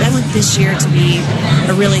I want this year to be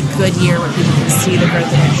a really good year where people can see the growth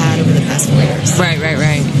that I've had over the past 4 years.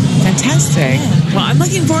 Right. Fantastic. Yeah. Well, I'm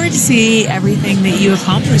looking forward to see everything that you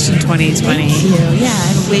accomplished in 2020. Thank you. Yeah,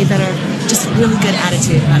 I have a way better, just really good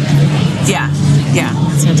attitude about everything. Yeah,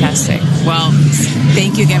 it's fantastic. Well,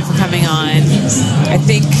 thank you again for coming on. I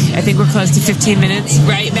think we're close to 15 minutes,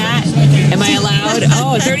 right, Matt? Am I allowed?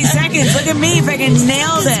 30 seconds. Look at me if I can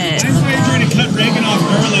nailed it. I'm trying to cut Reagan off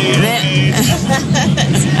early.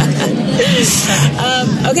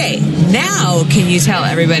 Okay, now can you tell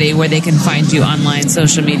everybody where they can find you online,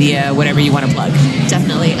 social media, whatever you want to plug?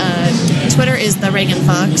 Definitely. Twitter is The Reagan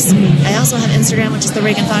Fox. I also have Instagram, which is The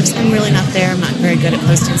Reagan Fox. I'm really not there. I'm not very good at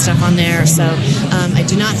posting stuff on there. So I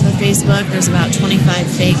do not have a Facebook. There's about 25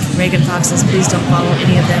 fake Reagan Foxes. Please don't follow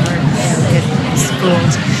any of them or get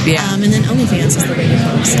fooled. Yeah. And then OnlyFans is The Reagan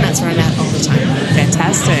Fox. And that's where I'm at all the time.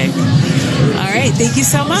 Fantastic. All right. Thank you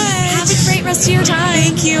so much. Have a great rest of your time.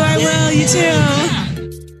 Thank you. I will. You too.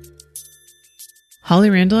 Holly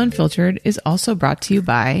Randall Unfiltered is also brought to you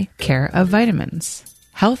by Care of Vitamins.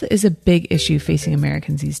 Health is a big issue facing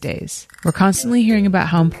Americans these days. We're constantly hearing about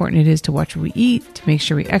how important it is to watch what we eat, to make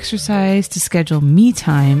sure we exercise, to schedule me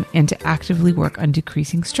time, and to actively work on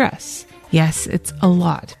decreasing stress. Yes, it's a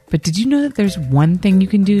lot, but did you know that there's one thing you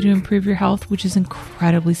can do to improve your health, which is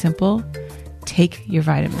incredibly simple? Take your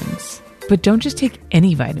vitamins. But don't just take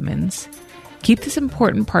any vitamins. Keep this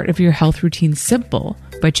important part of your health routine simple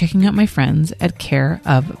by checking out my friends at Care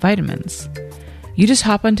of Vitamins. You just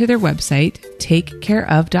hop onto their website,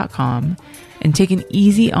 takecareof.com, and take an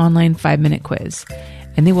easy online 5-minute quiz,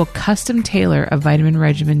 and they will custom tailor a vitamin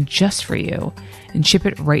regimen just for you and ship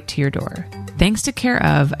it right to your door. Thanks to Care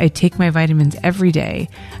Of, I take my vitamins every day,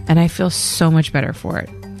 and I feel so much better for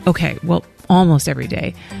it. Okay, well, almost every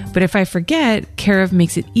day. But if I forget, Care Of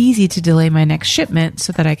makes it easy to delay my next shipment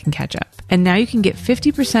so that I can catch up. And now you can get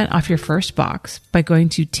 50% off your first box by going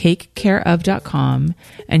to takecareof.com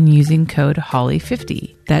and using code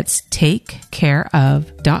HOLLY50. That's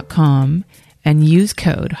takecareof.com and use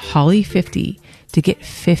code HOLLY50 to get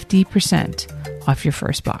 50% off your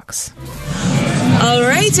first box. All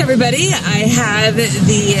right, everybody. I have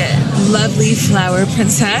the lovely flower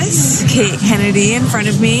princess, Kate Kennedy, in front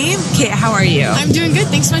of me. Kate, how are you? I'm doing good.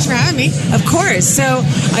 Thanks so much for having me. Of course. So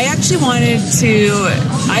I actually wanted to,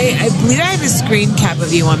 I believe I have a screen cap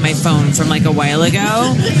of you on my phone from like a while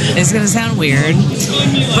ago. It's going to sound weird,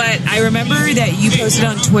 but I remember that you posted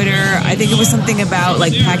on Twitter, I think it was something about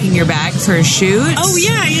like packing your bag for a shoot. Oh,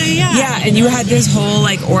 yeah. Yeah, and you had this whole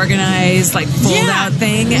like organized, like fold out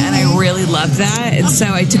thing, and I really loved that. And so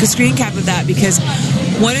I took a screen cap of that because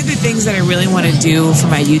one of the things that I really want to do for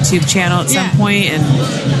my YouTube channel at some point, and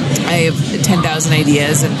I have 10,000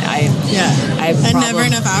 ideas, and I have a problem. Never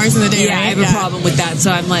enough hours in the day. Yeah, right? I have a problem with that.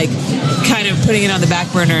 So I'm like kind of putting it on the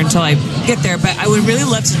back burner until I get there. But I would really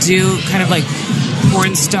love to do kind of like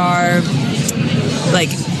porn star, like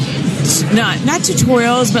not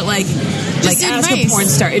tutorials, but like ask a porn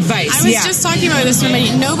star advice. I was just talking about this with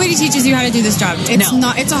nobody teaches you how to do this job.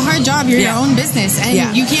 It's a hard job. You're your own business,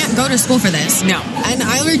 and you can't go to school for this. No. And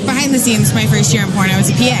I worked behind the scenes my first year in porn. I was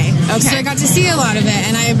a PA. Okay. So I got to see a lot of it,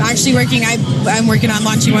 and I'm actually working. I'm working on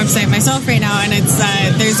launching a website myself right now, and it's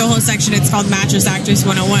there's a whole section. It's called Mattress Actress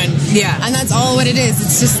 101. Yeah. And that's all what it is.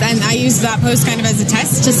 It's just, and I use that post kind of as a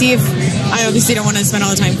test to see if I obviously don't want to spend all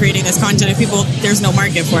the time creating this content if there's no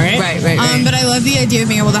market for it. Right. But I love the idea of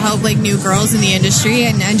being able to help like new girls in the industry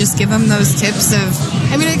and just give them those tips of,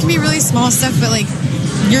 I mean, it can be really small stuff, but like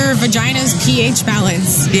your vagina's pH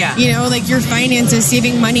balance. Yeah. You know, like your finances,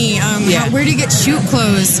 saving money, where to get shoot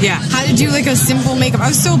clothes. Yeah. How to do like a simple makeup. I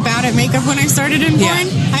was so bad at makeup when I started in porn.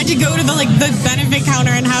 I had to go to the benefit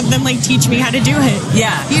counter and have them like teach me how to do it.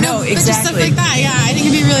 Yeah. You know, exactly. just stuff like that. Yeah. I think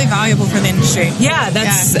it'd be really valuable for the industry. Yeah,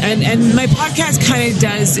 that's and my podcast kind of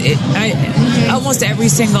does it. Almost every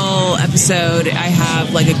single episode, I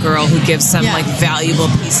have like a girl who gives some like valuable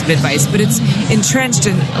piece of advice, but it's entrenched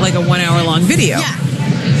in like a 1 hour long video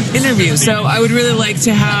interview. So I would really like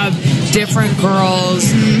to have different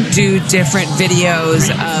girls do different videos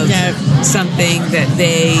of something that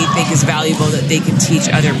they think is valuable that they can teach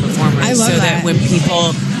other performers. I love that when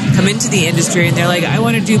people come into the industry and they're like, I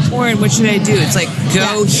want to do porn, what should I do? It's like,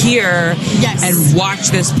 go here and watch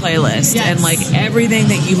this playlist. And like everything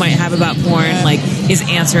that you might have about porn like is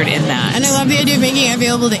answered in that. And I love the idea of making it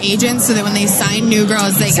available to agents so that when they sign new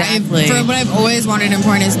girls, like for what I've always wanted in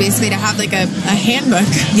porn is basically to have like a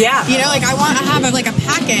handbook. Yeah. You know, like I want to have like a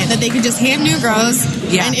packet that they could just hand new girls.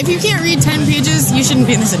 Yeah. And if you can't read 10 pages, you shouldn't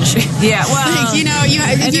be in this industry. Yeah. Well, like, you know, and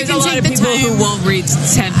you there's can a lot take of the people time. who won't read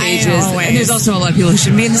 10 pages. And there's also a lot of people who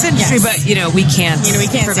shouldn't be in this industry, but you know, we can't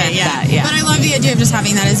prevent that. Yeah. But I love the idea of just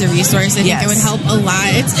having that as a resource. I think it would help a lot.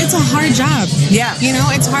 It's a hard job. Yeah. You know,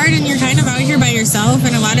 it's hard and you're kind of out here by yourself,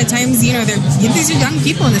 and a lot of times, you know, these are young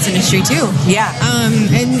people in this industry too. Yeah.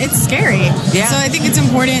 And it's scary. Yeah. So I think it's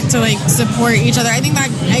important to like support each other. I think that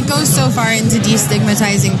it goes so far into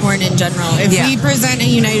destigmatizing porn in general. If we present a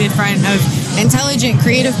united front of intelligent,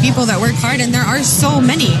 creative people that work hard, and there are so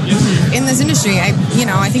many in this industry, I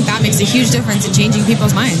think that makes a huge difference in changing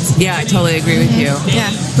people's minds. Yeah, I totally agree with you. Yeah.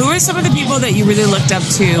 Who are some of the people that you really looked up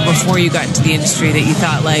to before you got into the industry that you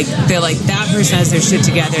thought like they're like that person has their shit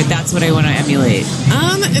together? That's what I want to emulate.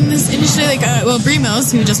 In this industry, like Brie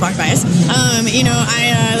Mills, who just walked by us.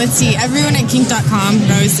 Let's see, everyone at kink.com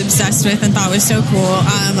I was obsessed with and thought was so cool.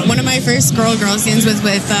 One of my first girl scenes was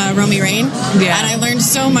with Romy Rain. Yeah. And I learned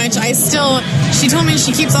so much. She told me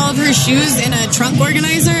she keeps all of her shoes in a trunk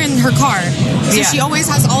organizer in her car. So she always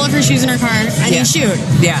has all of her shoes in her car and you shoot.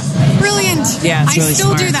 Yeah. Brilliant. Yeah, it's I really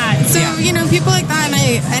still smart. do that. So, people like that,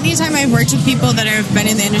 and anytime I've worked with people that have been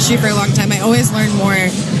in the industry for a long time, I always learn more.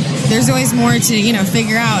 There's always more to,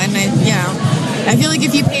 figure out. And I feel like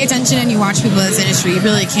if you pay attention and you watch people in this industry, you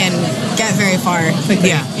really can get very far quickly.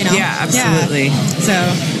 Yeah. Yeah, absolutely.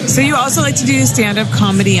 Yeah. So you also like to do stand-up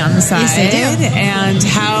comedy on the side. Yes, I do. And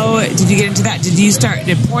how did you get into that?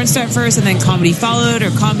 Did porn start first and then comedy followed, or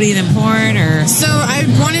comedy and then porn, or? So I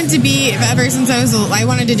wanted to be, ever since I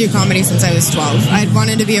wanted to do comedy since I was 12. I'd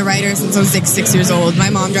wanted to be a writer since I was 6 years old. My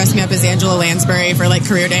mom dressed me up as Angela Lansbury for like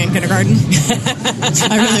career day in kindergarten.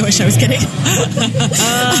 I really wish I was kidding.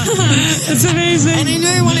 That's amazing. And I knew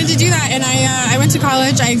I wanted to do that. And I went to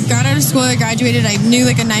college. I got out of school. I graduated. I knew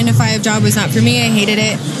like a 9-to-5 job was not for me. I hated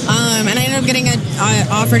it. And I ended up getting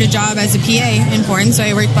offered a job as a PA in porn. So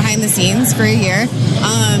I worked behind the scenes for a year.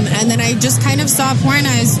 And then I just kind of saw porn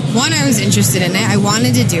as, I was interested in it. I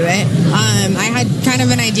wanted to do it. I had kind of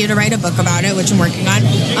an idea to write a book about it, which I'm working on.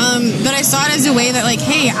 But I saw it as a way that like,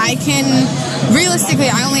 hey, realistically,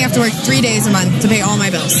 I only have to work 3 days a month to pay all my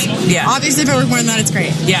bills. Yeah. Obviously, if I work more than that, it's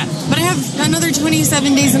great. Yeah. But I have another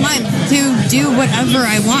 27 days a month to do whatever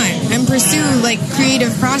I want and pursue like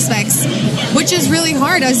creative prospects, which is really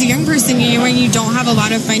hard as a young person when you don't have a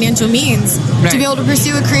lot of financial means to be able to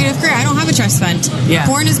pursue a creative career. I don't have a trust fund. Yeah.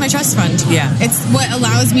 Porn is my trust fund. Yeah. It's what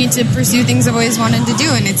allows me to pursue things I've always wanted to do,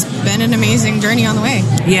 and it's been an amazing journey on the way.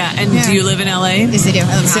 Yeah. And do you live in LA? Yes, I do.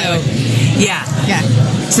 I live in Hollywood. Yeah.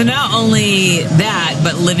 So not only that,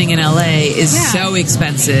 but living in LA is so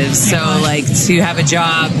expensive. So like to have a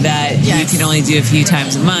job that you can only do a few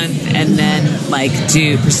times a month, and then like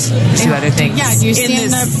pursue other things. Yeah, do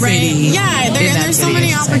stand up, right? Yeah, there's so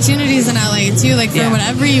many opportunities in LA too, like for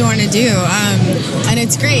whatever you want to do. And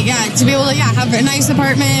it's great, to be able to have a nice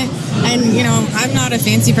apartment. And I'm not a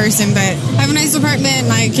fancy person, but I have a nice apartment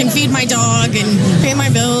and I can feed my dog and pay my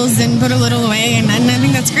bills and put a little away, and I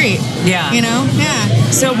think that's great. Yeah.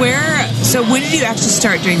 So when did you actually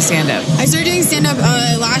start doing stand-up? I started doing stand-up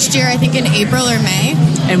last year, I think in April or May.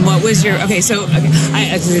 And what was your so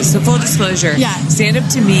full disclosure, stand-up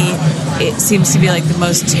to me, it seems to be like the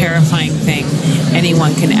most terrifying thing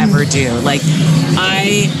anyone can ever do. Like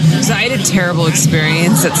I had a terrible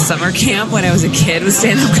experience at summer camp when I was a kid with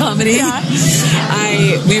stand-up comedy.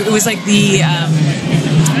 It was like the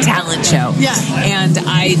talent show. Yeah. And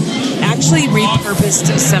I actually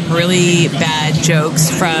repurposed some really bad jokes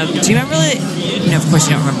from, do you remember it? No, of course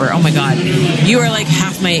you don't remember. Oh my God. You are like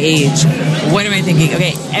half my age. What am I thinking?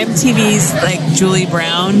 Okay, MTV's like Julie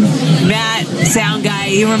Brown. Matt, sound guy,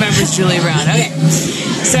 he remembers Julie Brown. Okay.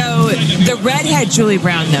 So the redhead Julie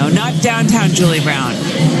Brown, though, not downtown Julie Brown.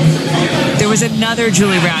 There was another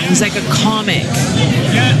Julie Brown. He was like a comic.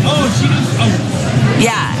 Yeah. Oh, she does. Oh.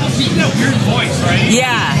 Yeah. She's got that weird voice, right?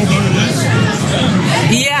 Yeah.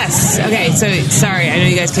 Yes. Okay, so sorry, I know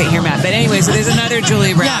you guys can't hear Matt, but anyway, so there's another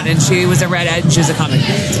Julie Brown, and she was a redhead, and she was a comic.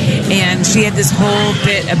 And she had this whole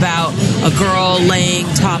bit about a girl laying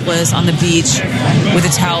topless on the beach with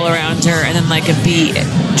a towel around her, and then like a bee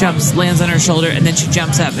lands on her shoulder, and then she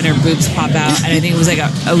jumps up and her boobs pop out. And I think it was like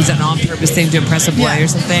it was an on-purpose thing to impress a boy or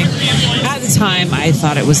something. At the time, I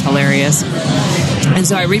thought it was hilarious. And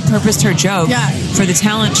so I repurposed her joke for the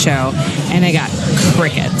talent show, and I got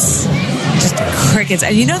crickets. Just crickets.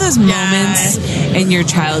 And you know those moments in your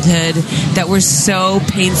childhood that were so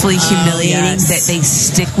painfully humiliating that they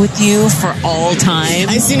stick with you for all time?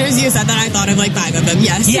 As soon as you said that, I thought of like 5 of them.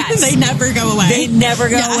 Yes. They never go away. They never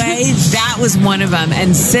go away. That was one of them.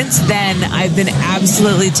 And since then, I've been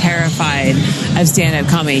absolutely terrified of stand-up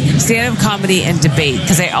comedy. Stand-up comedy and debate,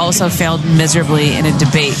 because I also failed miserably in a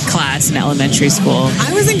debate class in elementary school.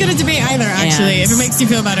 I wasn't good at debate either, actually. If it makes you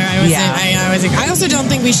feel better, I wasn't. I also don't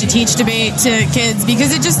think we should teach debate to kids,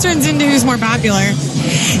 because it just turns into who's more popular.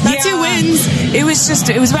 That's who wins. It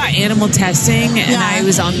was about animal testing, and I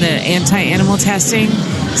was on the anti-animal testing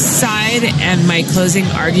side, and my closing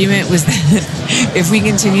argument was that if we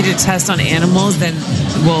continue to test on animals, then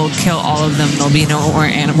we'll kill all of them. There'll be no more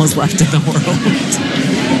animals left in the world.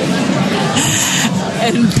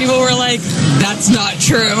 And people were like, that's not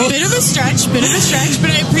true. Bit of a stretch, but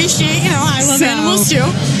I appreciate, I love animals too.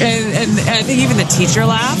 And I think even the teacher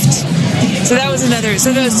laughed. So that was another,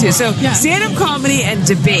 so those two. So stand-up comedy and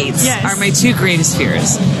debates are my two greatest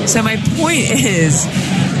fears. So my point is,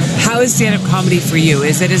 how is stand-up comedy for you?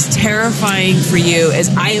 Is it as terrifying for you as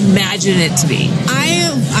I imagine it to be?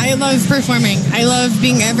 I love performing. I love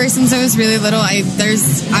being, ever since I was really little, I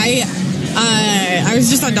was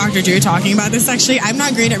just on Dr. Drew talking about this, actually. I'm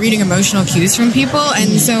not great at reading emotional cues from people,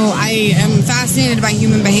 and so I am fascinated by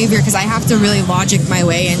human behavior because I have to really logic my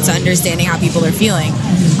way into understanding how people are feeling,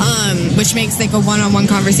 which makes like a one-on-one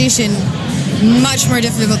conversation much more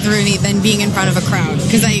difficult for me than being in front of a crowd,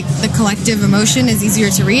 because the collective emotion is easier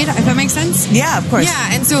to read, if that makes sense. Yeah, of course.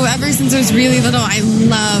 Yeah, and so ever since I was really little, I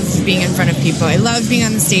love being in front of people. I love being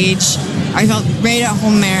on the stage. I felt right at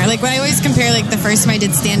home there. Like, when I always compare, like, the first time I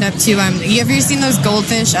did stand-up to, you ever seen those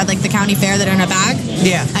goldfish at, like, the county fair that are in a bag?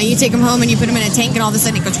 Yeah. You take them home and you put them in a tank, and all of a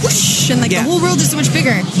sudden it goes whoosh, and, like, the whole world is so much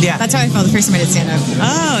bigger. Yeah. That's how I felt the first time I did stand-up.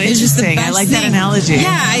 Oh, interesting. I like that analogy.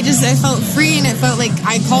 Yeah, I felt free, and it felt like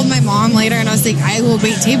I called my mom later, and I was like, I will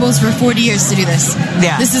wait tables for 40 years to do this.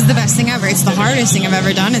 Yeah. This is the best thing ever. It's the hardest thing I've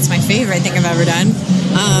ever done. It's my favorite thing I've ever done.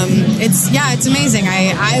 It's amazing.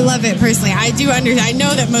 I love it personally. I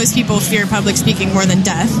know that most people fear public speaking more than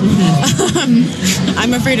death. Mm-hmm.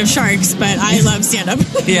 I'm afraid of sharks, but I love stand-up.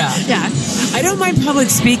 Yeah. Yeah. I don't mind public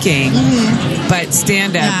speaking, but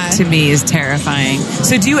stand-up to me is terrifying.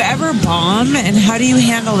 So do you ever bomb, and how do you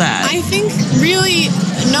handle that? I think really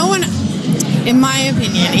no one, in my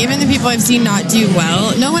opinion, even the people I've seen not do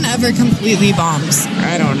well, no one ever completely bombs.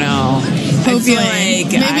 I don't know. Hopefully. I feel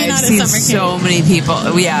like Maybe I've not at seen summer camp. so many people.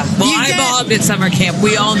 Yeah. Well, I bombed at summer camp.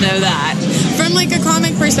 We all know that. From like a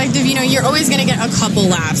comic perspective, you're always going to get a couple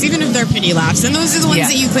laughs, even if they're pity laughs. And those are the ones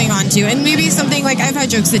that you cling on to. And maybe something like, I've had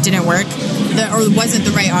jokes that didn't work or wasn't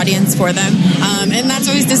the right audience for them. And that's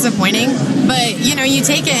always disappointing. But, you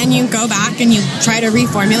take it and you go back and you try to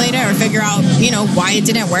reformulate it or figure out, why it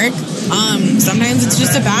didn't work. Sometimes it's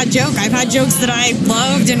just a bad joke. I've had jokes that I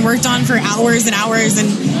loved and worked on for hours and hours, and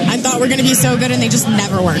I thought were going to be so good, and they just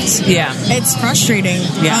never worked. Yeah. It's frustrating.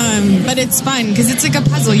 Yeah. But it's fun because it's like a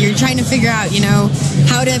puzzle. You're trying to figure out,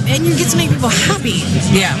 how to, and you get to make people happy.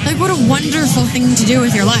 Yeah. Like, what a wonderful thing to do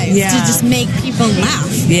with your life. Yeah. To just make people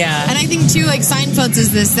laugh. Yeah. And I think, too, like Seinfeld's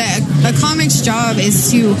is this, that a comic's job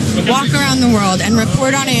is to walk around the world and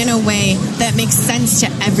report on it in a way that makes sense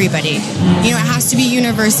to everybody. It has to be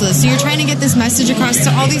universalist. So you're trying to get this message across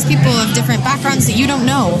to all these people of different backgrounds that you don't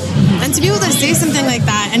know. And to be able to say something like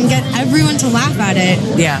that and get everyone to laugh at it,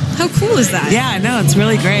 how cool is that? Yeah, no, it's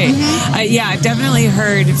really great. I've definitely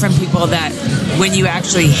heard from people that when you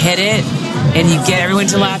actually hit it, and you get everyone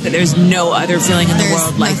to laugh, that there's no other feeling in the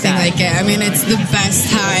world like nothing that. like it. I mean, it's the best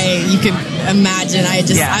high you could imagine.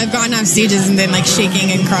 I've gone off stages and been like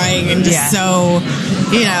shaking and crying and just so,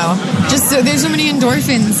 there's so many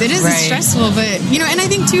endorphins. It is stressful, but and I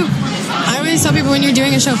think too, I always tell people when you're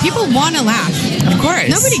doing a show, people want to laugh. Of course.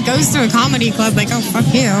 Nobody goes to a comedy club like, oh,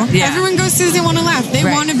 fuck you. Yeah. Everyone goes to they want to laugh. They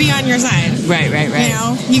want to be on your side. Right.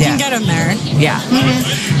 You can get them there. Yeah.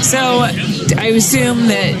 Mm-hmm. So I assume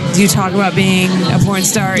that you talk about being a porn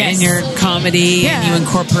star in your comedy and you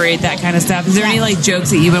incorporate that kind of stuff. Is there any like jokes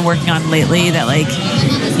that you've been working on lately that like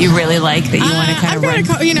you really like that you want to kind of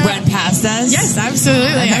run past us? Yes, absolutely.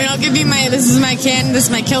 Okay. I mean, I'll give you this is my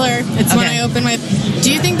killer. It's what I open with.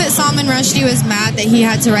 Do you think that Salman Rushdie was mad that he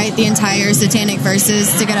had to write the entire satanic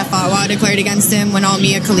verses to get a fatwa declared against him when all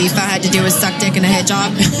Mia Khalifa had to do was suck dick in a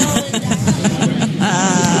hijab?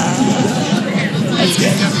 That's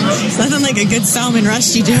good. Nothing like a good Salman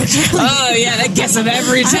Rushdie joke. Oh, yeah, that gets them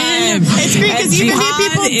every time. It's great because even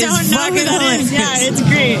people don't know who that is. Yeah, it's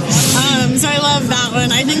great. So I love that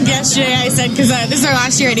one. I think yesterday I said, because this is our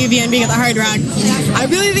last year at AVNB at the Hard Rock, I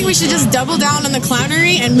really think we should just double down on the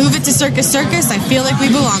clownery and move it to Circus Circus. I feel like we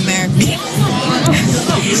belong there.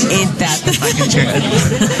 Ain't that the fucking truth?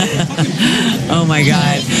 Oh my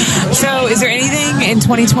God. So is there anything in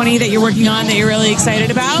 2020 that you're working on that you're really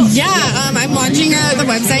excited about? Yeah, I'm launching the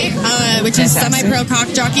website, which is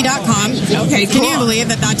semiprocockjockey.com. Okay, cool. Can you believe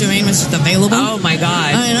that domain was just available? Oh my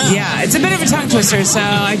God. I know. Yeah, it's a bit of a tongue twister, so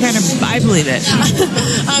I believe it.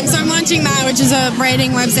 So I'm launching that, which is a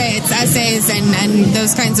writing website. It's essays and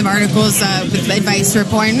those kinds of articles with advice for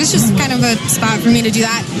porn. It's just kind of a spot for me to do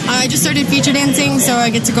that. I just started feature dancing, so I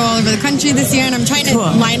get to go all over the country this year, and I'm trying to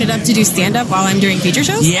line it up to do stand-up while I'm doing feature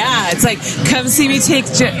shows. Yeah, it's like, come see me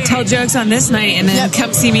tell jokes on this night, and then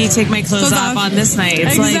come see me take my clothes off on this night.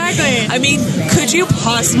 It's exactly. I mean, could you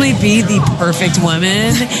possibly be the perfect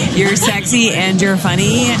woman? You're sexy and you're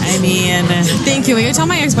funny. I mean... Thank you. Will you tell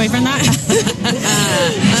my ex-boyfriend that?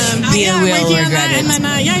 We'll working on regret that, it. and then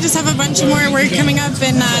I just have a bunch of more work coming up,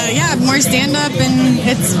 and more stand-up, and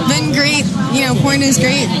it's been great. Porn is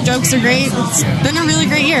great. Jokes are great. It's been a really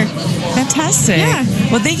great year. Fantastic. Yeah.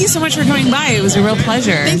 Well, thank you so much for coming by. It was a real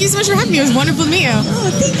pleasure. Thank you so much for having me. It was wonderful to meet you. Oh,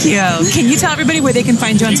 thank you. Can you tell everybody where they can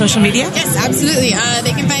find you on social media? Yes, absolutely.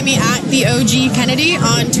 They can find me at the OG Kennedy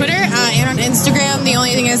on Twitter and on Instagram. The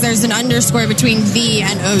only thing is there's an underscore between the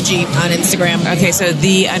and OG on Instagram. Okay, so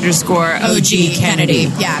the underscore OG Kennedy.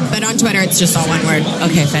 Yeah, but on Twitter it's just all one word.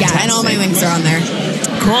 Okay, fantastic. Yeah, and all my links are on there.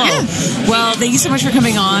 Cool. Yeah. Well, thank you so much for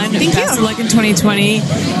coming on. Thank Best of luck in 2020.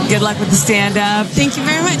 Good luck with the stand-up. Thank you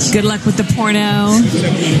very much. Good luck with the porno.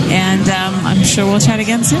 And I'm sure we'll chat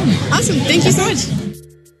again soon. Awesome. Thank you so much.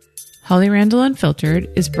 Holly Randall Unfiltered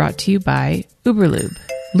is brought to you by Uberlube.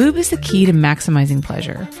 Lube is the key to maximizing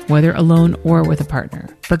pleasure, whether alone or with a partner.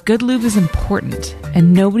 But good lube is important,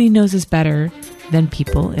 and nobody knows us better than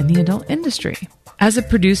people in the adult industry. As a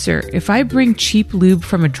producer, if I bring cheap lube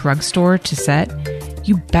from a drugstore to set,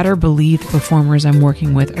 you better believe the performers I'm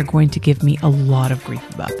working with are going to give me a lot of grief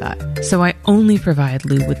about that. So I only provide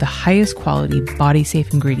lube with the highest quality,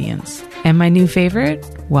 body-safe ingredients. And my new favorite?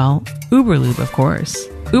 Well, Uberlube, of course.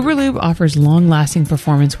 Uberlube offers long-lasting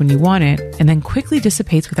performance when you want it, and then quickly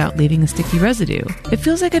dissipates without leaving a sticky residue. It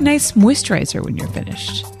feels like a nice moisturizer when you're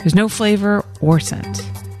finished. There's no flavor or scent.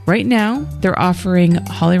 Right now, they're offering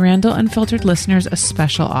Holly Randall Unfiltered listeners a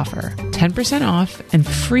special offer. 10% off and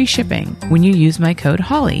free shipping when you use my code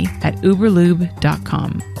HOLLY at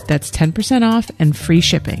uberlube.com. That's 10% off and free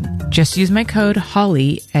shipping. Just use my code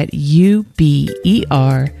HOLLY at uberlube.com.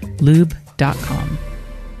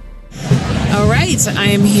 All right, I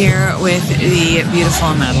am here with the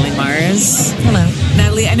beautiful Natalie Mars. Hello.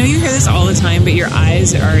 Natalie, I know you hear this all the time, but your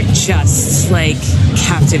eyes are just like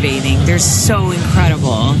captivating. They're so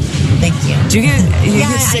incredible. Thank you. Do you get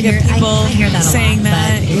sick of people saying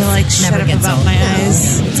that? You're like, shut up about my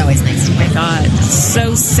eyes. It's always nice to hear. Oh my God,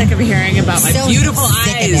 so sick of hearing about my beautiful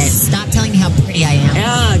eyes. Stop telling me how pretty I am.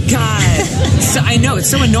 Oh God. So I know it's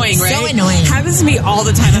so annoying, right? So annoying. Happens to me all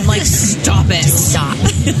the time. I'm like, stop it. Stop.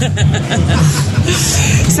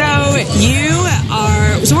 So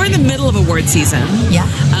we're in the middle of award season. Yeah.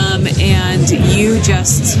 And you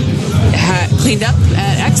just cleaned up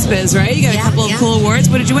at XBiz, right? You got a couple of cool awards.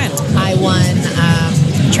 What did you win? I won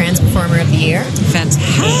Trans Performer of the Year.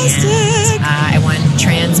 Fantastic. And, I won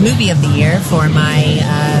Trans movie of the year for my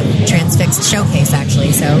Transfixed showcase,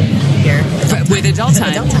 actually. So here with Adult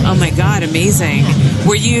Time. Oh my God, amazing.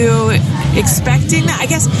 Were you expecting that? I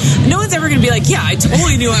guess no one's ever going to be like, yeah, I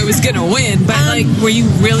totally knew I was going to win, but like, were you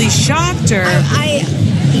really shocked? Or I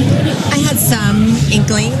had some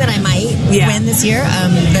inkling that I might win this year.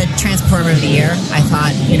 The Transformer of the Year, I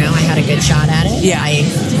thought, I had a good shot at it. Yeah.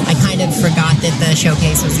 I kind of forgot that the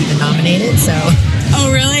showcase was even nominated, so...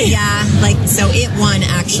 Oh, really? Yeah, so it won,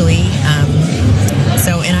 actually.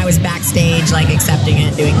 And I was backstage, accepting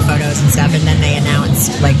it, doing photos and stuff, and then they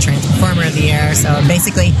announced, Transformer of the Year. So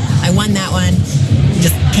basically, I won that one,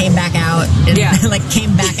 just came back out, and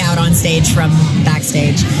came back out on stage from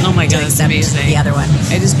backstage. Oh my God, that's amazing. The other one.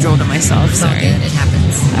 I just drooled on myself, sorry. Good, it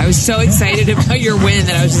happens. I was so excited about your win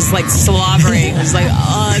that I was just, slobbering. I was like,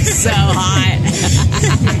 oh, it's so hot.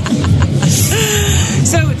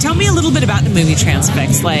 So tell me a little bit about the movie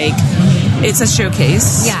Transfixed. It's a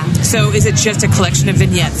showcase. Yeah. So is it just a collection of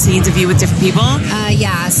vignette scenes of you with different people?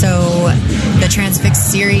 Yeah. So the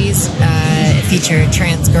Transfixed series featured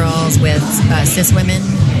trans girls with cis women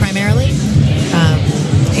primarily,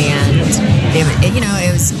 and it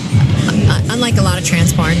was unlike a lot of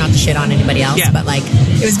trans porn. Not to shit on anybody else, but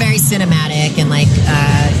it was very cinematic and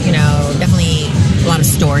definitely a lot of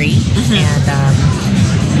story and.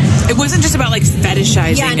 It wasn't just about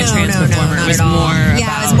fetishizing a trans performer. Not it was at all. more it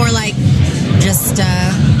was more just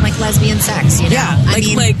lesbian sex, Yeah,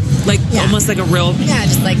 almost like a real... Yeah,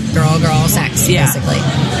 just girl sex, basically.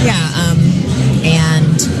 Yeah,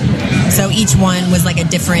 and so each one was a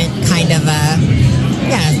different kind of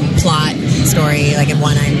plot story. In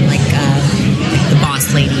one, I'm the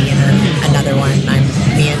boss lady, and then another one,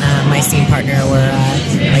 me and my scene partner were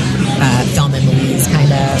Thelma and Louise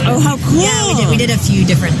kind of. Oh, how cool! Yeah, we did a few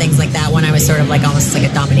different things like that. One I was sort of almost like a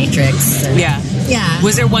dominatrix. And, yeah.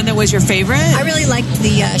 Was there one that was your favorite? I really liked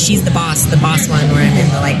the She's the Boss one where I'm in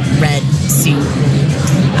the red suit.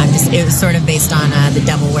 And it was sort of based on The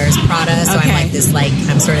Devil Wears Prada, so I'm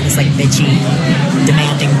I'm sort of this bitchy,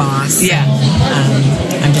 demanding boss. Yeah.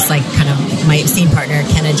 I'm just kind of my scene partner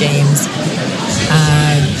Kenna James.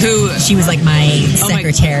 She was my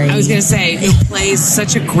secretary. I was going to say, who plays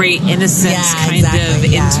such a great innocent of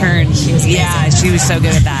intern. She was amazing. She was so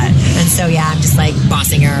good at that. And so I'm just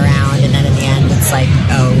bossing her around, and then in the end it's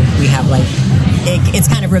we have it's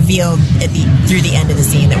kind of revealed through the end of the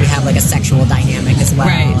scene that we have a sexual dynamic as well,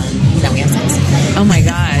 right? And then we have sex. Oh my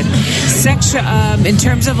God! In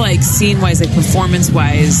terms of scene wise, performance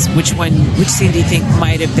wise, which scene do you think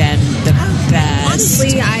might have been the best?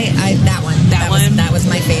 Honestly, I that one. That was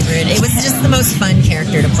my favorite. It was just the most fun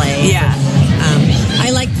character to play. Yeah. I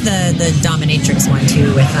liked the dominatrix one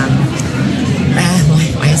too with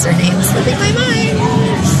why is her name slipping my mind?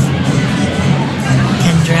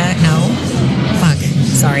 Kendra? No. Fuck.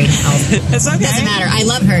 Sorry. It's okay. Doesn't matter. I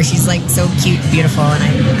love her. She's so cute, beautiful, and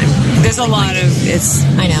I'm there's a lot of it's.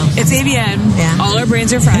 I know. It's AVN. Yeah. All our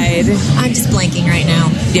brains are fried. I'm just blanking right now.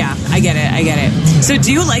 Yeah, I get it. So,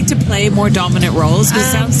 do you like to play more dominant roles? Because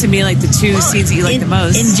it sounds to me like the two scenes that you like the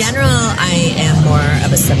most. In general, I am more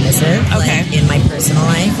of a submissive. Okay. In my personal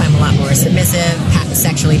life, I'm a lot more submissive,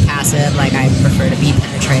 sexually passive. I prefer to be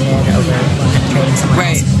penetrated over penetrating someone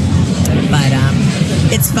else. But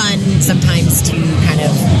it's fun sometimes to kind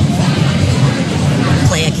of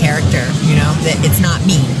play a character, that it's not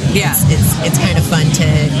me. Yeah. It's kind of fun to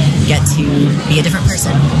get to be a different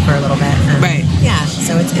person for a little bit. Right. Yeah,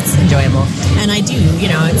 so it's enjoyable. And I do,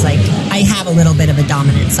 it's I have a little bit of a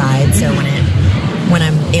dominant side, so when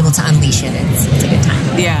I'm able to unleash it, it's a good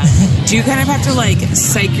time. Yeah. Do you kind of have to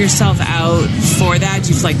psych yourself out for that?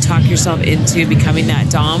 Do you talk yourself into becoming that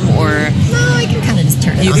dom, or no? I can kind of just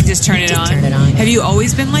turn it on. You can just turn it on. Turn it on. Have you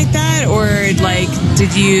always been like that, or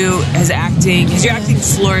has your acting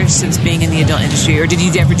flourished since being in the adult industry, or did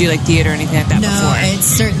you ever do theater or anything like that before? No, it's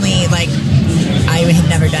certainly I had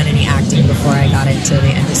never done any acting before I got into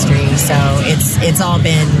the industry, so it's all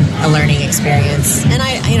been a learning experience, and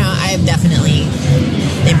I've definitely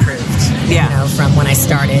improved. From when I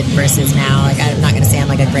started versus now. I'm not going to say I'm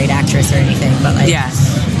a great actress or anything, but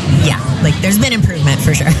there's been improvement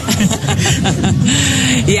for sure.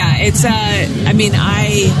 Yeah, it's I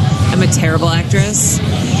am a terrible actress,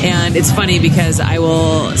 and it's funny because I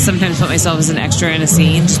will sometimes put myself as an extra in a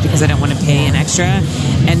scene just because I don't want to pay an extra,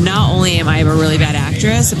 and not only am I a really bad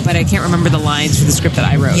actress, but I can't remember the lines for the script that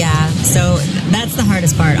I wrote. Yeah, so that's the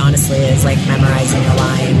hardest part, honestly, is memorizing the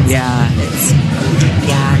lines. Yeah.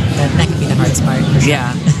 That can be the hardest part. For sure.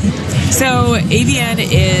 Yeah. So AVN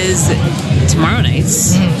is tomorrow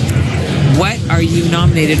nights. what are you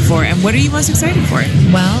nominated for, and what are you most excited for?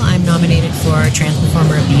 Well, I'm nominated for Trans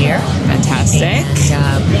Performer of the Year. Fantastic. And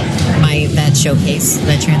that showcase,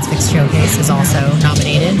 the Transfix Showcase, is also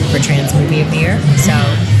nominated for Trans Movie of the Year. So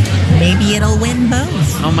maybe it'll win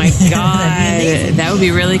both. Oh my God. That would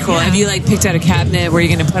be really cool. Yeah. Have you picked out a cabinet where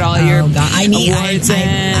you're going to put all your awards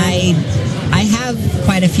in? I have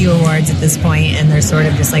quite a few awards at this point, and they're sort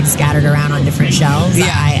of just scattered around on different shelves.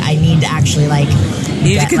 Yeah. I need to actually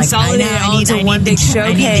you need to consolidate it all into one big showcase.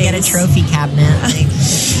 I need to get a trophy cabinet.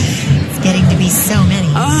 It's getting to be so many.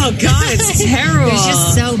 Oh God, it's terrible. There's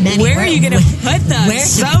just so many. Where are you going to put them?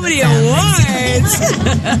 So many awards.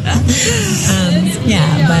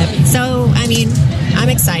 But so I mean, I'm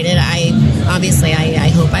excited. I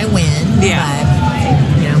hope I win. Yeah.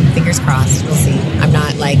 But fingers crossed. We'll see. I'm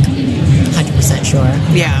not 100% sure.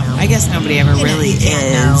 Yeah. I guess nobody ever really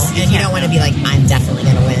is. No. And you don't want to be I'm definitely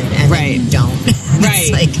going to win, and then you don't.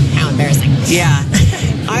 Right. It's how embarrassing. Yeah.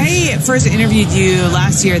 I first interviewed you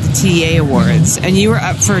last year at the TEA Awards, and you were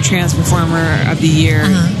up for Trans Performer of the Year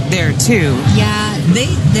there too. Yeah,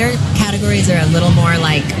 their categories are a little more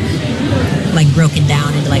broken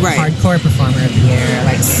down into hardcore performer of the year,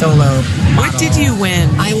 solo model. What did you win?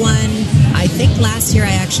 I won. I think last year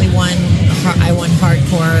I actually won. I won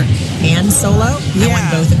hardcore and solo. I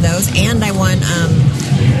won both of those, and I won.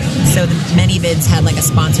 So the ManyVids had a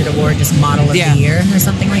sponsored award, just model of the year or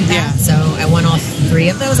something like that. Yeah. So I won all three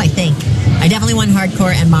of those. I think I definitely won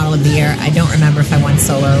hardcore and model of the year. I don't remember if I won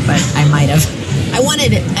solo, but I might have. I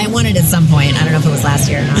wanted it at some point. I don't know if it was last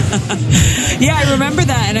year or not. Yeah, I remember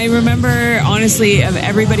that, and I remember honestly of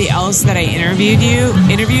everybody else that I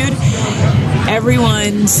interviewed,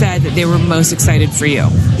 everyone said that they were most excited for you.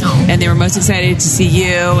 Oh. And they were most excited to see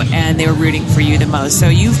you, and they were rooting for you the most. So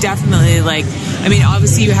you've definitely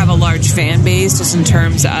obviously you have a large fan base just in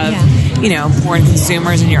terms of, porn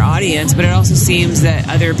consumers in your audience, but it also seems that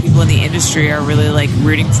other people in the industry are really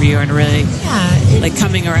rooting for you and really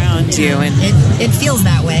coming around to you. And it feels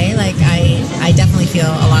that way. I definitely feel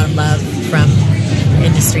a lot of love from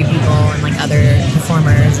industry people and other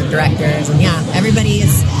performers and directors, and everybody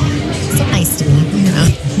is so nice to me,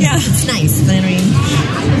 Yeah. It's nice, but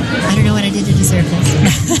I don't know what I did to deserve this.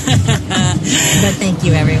 But thank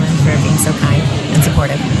you, everyone, for being so kind and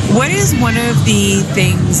supportive. What is one of the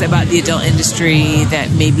things about the adult industry that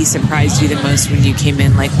maybe surprised you the most when you came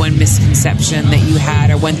in? One misconception that you had,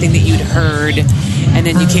 or one thing that you'd heard, and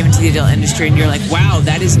then you came into the adult industry and you're wow,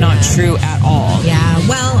 that is not true at all. Yeah,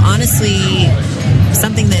 well, honestly,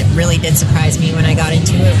 something that really did surprise me when I got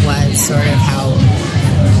into it was sort of how,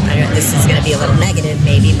 this is going to be a little negative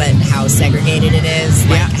maybe, but how segregated it is.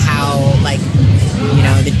 How,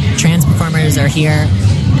 the trans performers are here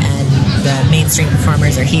and the mainstream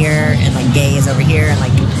performers are here, and gay is over here, and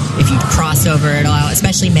if you cross over at all,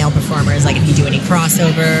 especially male performers, if you do any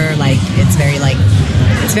crossover, it's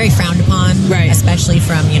very frowned upon, right? Especially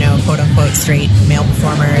from quote unquote straight male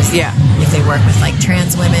performers. Yeah. If they work with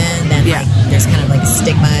trans women, then there's kind of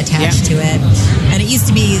stigma attached to it, and it used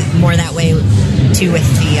to be more that way too with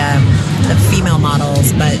the female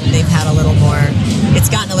models, but they've had a little more. It's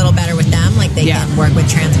gotten a little better with them. They can work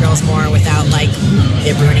with trans girls more without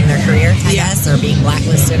it ruining their career, I guess, or being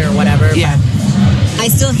blacklisted or whatever. Yeah. But I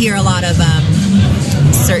still hear a lot of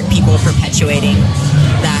certain people perpetuating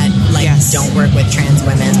that don't work with trans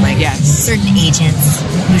women, certain agents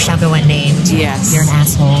who shall go unnamed. Yes, you're an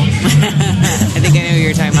asshole. I think I know who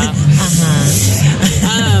you're talking about.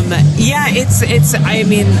 It's. I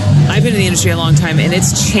mean, I've been in the industry a long time, and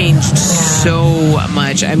it's changed so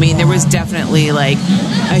much. I mean, there was definitely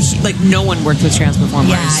no one worked with trans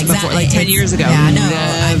performers before, 10 years ago. Yeah, no.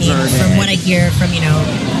 I mean, from what I hear from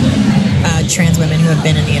trans women who have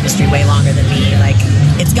been in the industry way longer than me,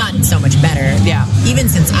 it's gotten so much better. Yeah. Even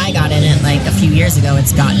since I got in it a few years ago,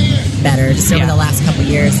 it's gotten better. Just over the last couple of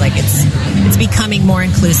years, it's becoming more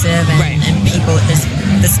inclusive, and people,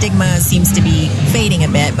 the stigma seems to be fading a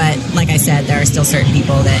bit. But like I said, there are still certain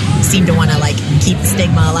people that seem to want to keep the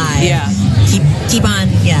stigma alive. Yeah. Keep on.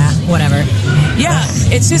 Yeah. Whatever. Yeah.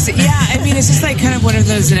 It's just. Yeah. I mean, it's just kind of one of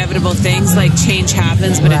those inevitable things. Change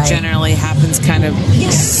happens, but it generally happens kind of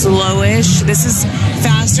slowish. This is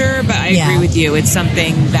faster, but I agree with you. It's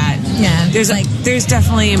something that there's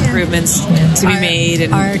definitely improvements to be made,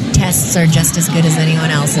 and our tests are just as good as anyone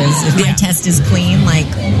else's. If my test is clean,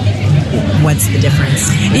 what's the difference?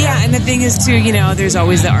 Yeah, and the thing is too, there's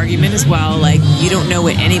always the argument as well. You don't know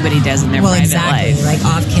what anybody does in their private life.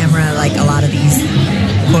 Off camera, a lot of these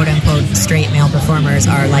quote unquote straight male performers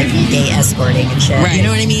are gay escorting and shit. Right. You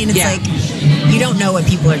know what I mean? It's you don't know what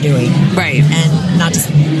people are doing. Right. And not just,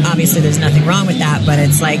 obviously there's nothing wrong with that, but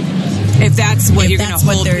it's If that's what you're going to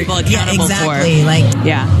hold people accountable exactly. for. Like,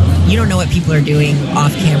 yeah. You don't know what people are doing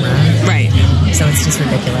off camera. Right. So it's just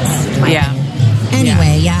ridiculous. In my opinion. Yeah.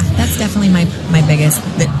 Anyway, that's definitely my biggest.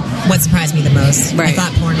 What surprised me the most. Right. I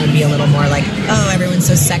thought porn would be a little more like, oh, everyone's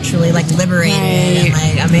so sexually like liberated, and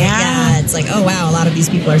like, I mean, it's like, oh wow, a lot of these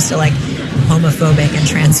people are still like homophobic and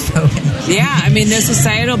transphobic. Yeah, I mean, the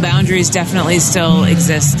societal boundaries definitely still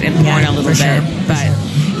exist in porn a little bit, sure. but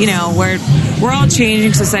you know, we're all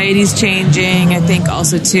changing. Society's changing. I think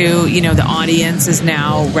also too, you know, the audience is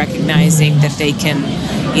now recognizing that they can,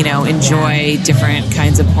 you know, enjoy different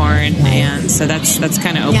kinds of porn, and so that's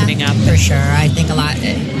kind of opening up for sure. I think a lot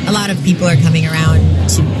of people are coming around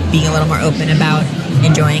to being a little more open about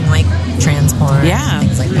enjoying like trans porn, and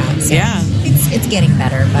things like that. So it's getting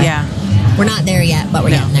better, but we're not there yet, but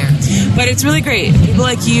we're getting there. But it's really great. People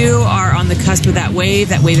like you are on the cusp of that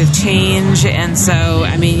wave of change, and so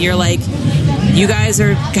I mean, you're like, you guys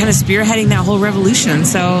are kind of spearheading that whole revolution.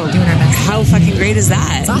 So doing our best. How fucking great is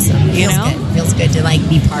that? It's awesome. Feels good to like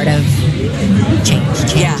be part of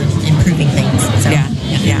change and improving things. So, yeah.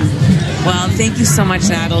 Well, thank you so much,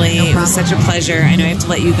 Natalie. No problem. It was such a pleasure. I know I have to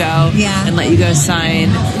let you go and let you go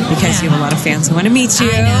sign because you have a lot of fans who want to meet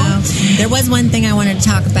you. I know. There was one thing I wanted to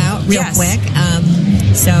talk about real quick.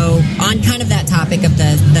 So on kind of that topic of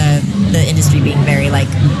the industry being very like,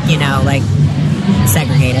 you know, like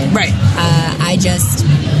segregated. Right. I just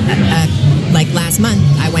like last month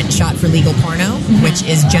I went and shot for Legal Porno, which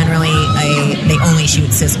is generally they only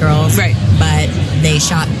shoot cis girls. Right. But they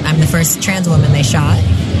shot. I'm the first trans woman they shot,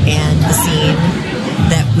 and the scene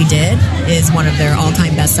that we did is one of their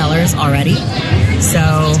all-time bestsellers already.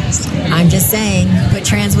 So I'm just saying, put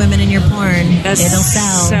trans women in your porn. It'll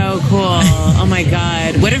sell. So cool. Oh my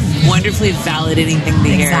God. What a wonderfully validating thing to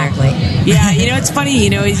hear. Exactly. Yeah, you know, it's funny, you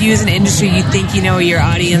know, as you as an industry, you think you know what your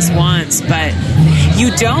audience wants, but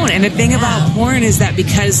you don't. And the thing about porn is that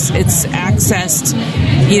because it's accessed,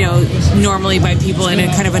 you know, normally by people in a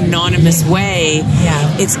kind of anonymous way,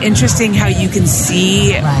 it's interesting how you can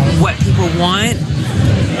see what people want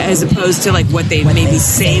as opposed to like what they maybe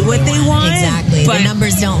say what they want. Exactly. But the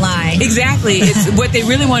numbers don't lie. Exactly. It's what they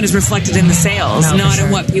really want is reflected in the sales, not in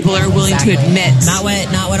what people are willing to admit. Not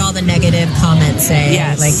what all the negative comments say.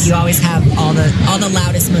 Yes. Like you always have all the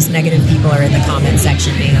loudest, most negative people are in the comment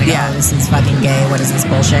section being like, oh, this is fucking gay. What is this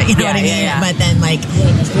bullshit? You know what I mean? Yeah. But then like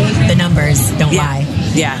the numbers don't lie.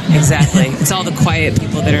 Yeah, exactly. It's all the quiet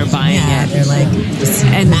people that are buying it. They're like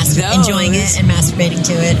enjoying it and masturbating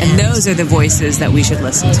to it. And those are the voices that we should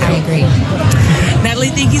listen to. I agree. Natalie,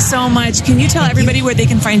 thank you so much. Can you tell everybody where they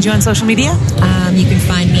can find you on social media? You can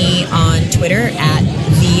find me on Twitter at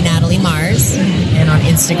 @TheNatalieMars and on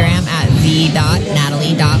Instagram at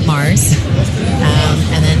the.natalie.mars.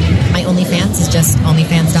 And then my OnlyFans is just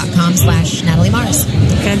onlyfans.com/NatalieMars.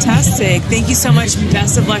 Fantastic. Thank you so much.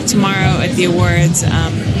 Best of luck tomorrow at the awards.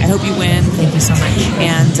 I hope you win. Thank you so much.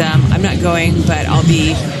 And I'm not going, but I'll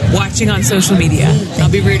be watching on social media. I'll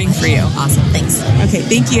be rooting for you. Awesome. Thanks. Okay.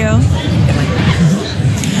 Thank you. Good one.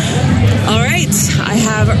 All right, I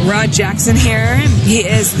have Rod Jackson here. He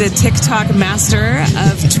is the TikTok master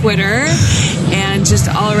of Twitter and just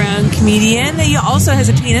all-around comedian. He also has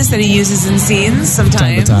a penis that he uses in scenes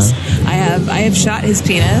sometimes. I have shot his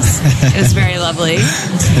penis. It was very lovely,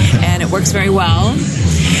 and it works very well.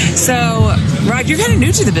 So, Rod, you're kind of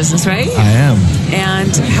new to the business, right? I am.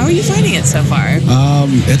 And how are you finding it so far?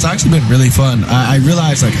 It's actually been really fun. I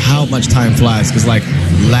realized like how much time flies because like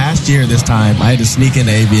last year this time I had to sneak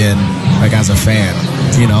into AVN like as a fan,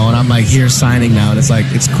 you know, and I'm like here signing now, and it's like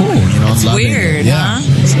it's cool, you know. It's I'm loving weird, it. Yeah,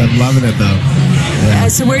 huh? I'm loving it though. Yeah.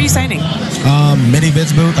 So where are you signing?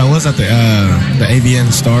 Mini-Vids booth. I was at the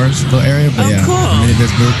AVN Stars area, but cool.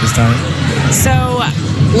 Mini-Vids booth this time. So,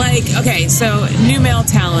 like, okay, so new male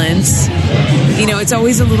talent, you know, it's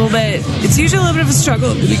always it's usually a little bit of a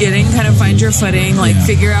struggle at the beginning, kind of find your footing, like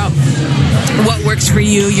figure out what works for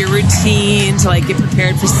you, your routine, to like get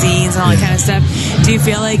prepared for scenes and all that kind of stuff. Do you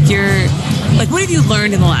feel like what have you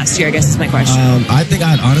learned in the last year, I guess is my question. I think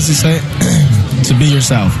I'd honestly say to be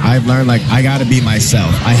yourself. I've learned like I gotta be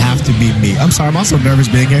myself. I have to be me. I'm sorry, I'm also nervous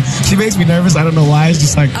being here. She makes me nervous. I don't know why. It's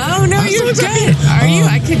just like, oh no, you're so good. Are you?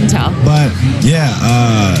 I couldn't tell. But yeah,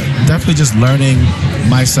 definitely just learning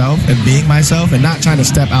myself and being myself and not trying to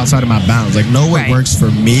step outside of my bounds. Like know what works for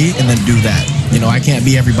me and then do that. You know, I can't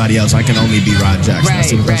be everybody else. I can only be Rod Jackson. That's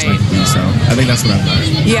the only person I can be. So I think that's what I've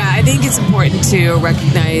learned. Yeah, I think it's important to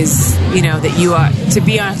recognize, you know, that you are to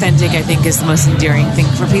be authentic. I think is the most endearing thing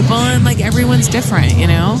for people, and like everyone's different, you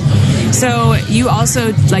know. So you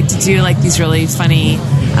also like to do like these really funny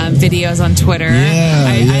videos on Twitter.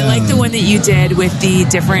 I like the one that you did with the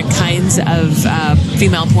different kinds of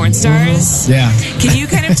female porn stars. Yeah. Can you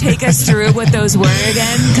kind of take us through what those were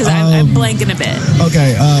again? Because I'm blanking a bit.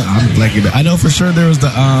 Okay, I'm blanking a bit. I know for sure there was the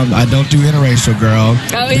I Don't Do Interracial girl.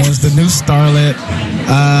 Oh, yeah. There was the new starlet,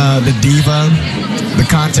 the diva, the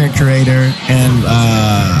content creator, and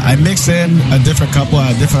I mix in a different couple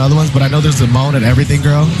of different other ones, but I know there's the moan at everything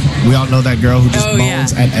girl. We all know that girl who just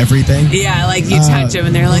moans at everything. Yeah, like you touch them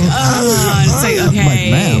and they're like, oh, it's like, okay. I'm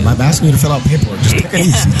like, ma'am, I'm asking you to fill out paperwork. Just take it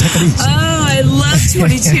easy. Take it easy. Oh, I love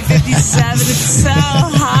 2257. It's so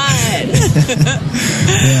hot.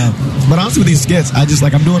 Yeah. But honestly, with these skits, I'm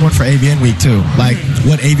doing one for AVN Week too. Like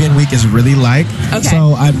what AVN Week is really like. Okay.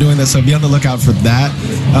 So I'm doing this. So be on the lookout for that.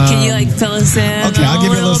 Can you fill us in? Okay, I'll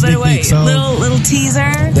give you a little sneak peek. So little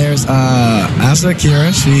teaser. There's Asa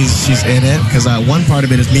Akira. She's in it because one part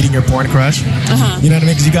of it is meeting your porn crush. You know what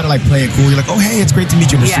I mean? Because you got to play it cool. You're like, oh hey, it's great to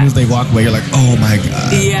meet you. And as soon as they walk away, you're like, oh my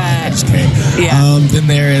god. Yeah. I just came. Yeah. Then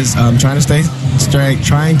there is trying to stay straight,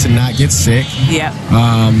 trying to not get sick. Yeah.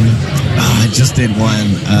 I just did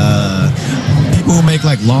one. People who make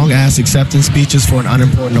long ass acceptance speeches for an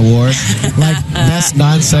unimportant award, like best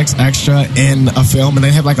non-sex extra in a film, and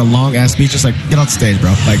they have a long ass speech. Just get off the stage,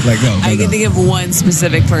 bro. Go. I can think of one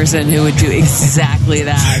specific person who would do exactly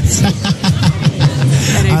that.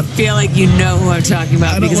 And I feel like you know who I'm talking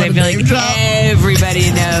about because I feel like everybody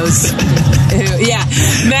knows. Yeah,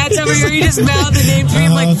 Matt's over here. You just mouth the name for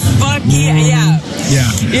him like fuck yeah.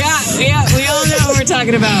 We all know what we're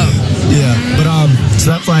talking about. Yeah, but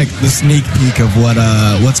so that's the sneak peek of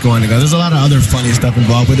what's going to go. There's a lot of other funny stuff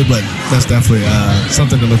involved with it, but that's definitely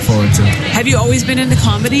something to look forward to. Have you always been into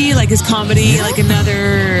comedy? Is comedy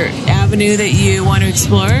another avenue that you want to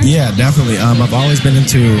explore? Yeah, definitely. I've always been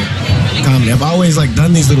into comedy. I've always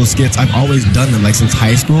done these little skits. I've always done them since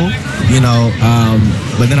high school,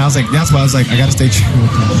 but then I was that's why I was I gotta stay true.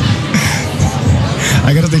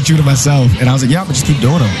 I gotta stay true to myself, and I was I'm gonna just keep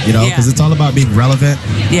doing them, because it's all about being relevant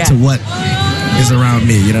to what is around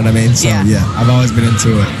me, you know what I mean? So yeah, I've always been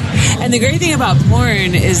into it. And the great thing about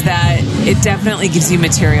porn is that it definitely gives you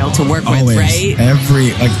material to work with, right?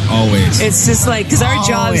 Always. It's just because our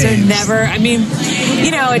jobs are never,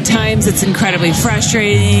 at times it's incredibly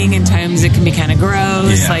frustrating, and times it can be kind of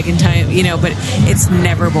gross, in time, but it's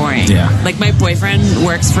never boring. Yeah. My boyfriend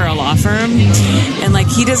works for a law firm, and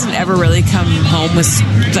he doesn't ever really come home with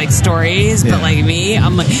stories, but me,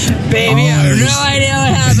 I'm baby, I have no idea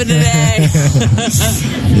what happened today.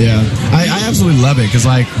 Yeah, I absolutely love it because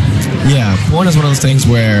porn is one of those things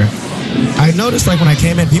where I noticed when I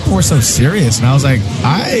came in, people were so serious, and I was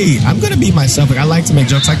I'm gonna be myself. I like to make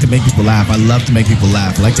jokes, I like to make people laugh. I love to make people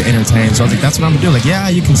laugh. I like to entertain. So I was that's what I'm gonna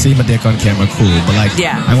do. You can see my dick on camera, cool, but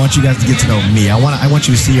I want you guys to get to know me. I want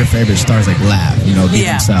you to see your favorite stars laugh, be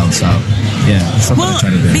themselves. So yeah, that's something I try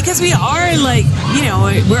to do. Because we are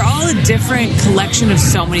we're all a different collection of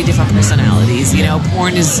so many different personalities.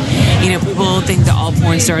 Porn is people think that all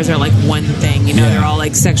porn stars are one thing. They're all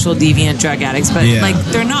sexual deviant drug addicts, but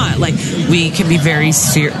they're not. We can be very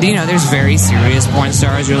serious. There's very serious porn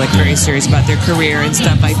stars who are very serious about their career and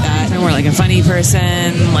stuff like that. And we're a funny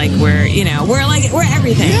person. We're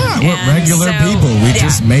everything. Yeah, we're regular people. We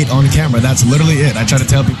just mate on camera. That's literally it. I try to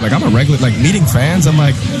tell people I'm a regular. Meeting fans. I'm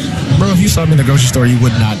bro, if you saw me in the grocery store, you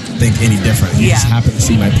would not think any different. You just happen to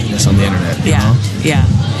see my penis on the internet. You know?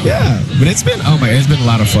 Yeah. But it's been it's been a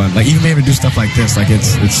lot of fun. Even being able to do stuff like this,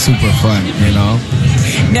 it's super fun.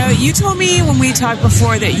 Now, you told me when we talked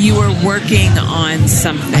before that you were working on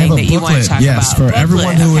something that you want to talk about. Yes, for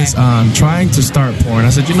everyone who is trying to start porn. I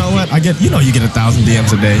said, you know what? You get 1,000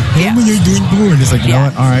 DMs a day. Hey, when you're doing porn, it's you know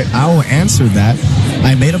what? All right, I will answer that.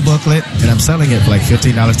 I made a booklet and I'm selling it for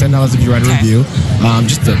 $15, $10 if you write a review.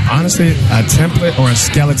 Just honestly, a template or a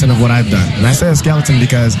skeleton of what I've done. And I say a skeleton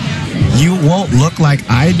because you won't look like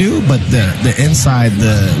I do, but the inside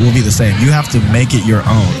will be the same. You have to make it your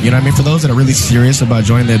own. You know what I mean? For those that are really serious about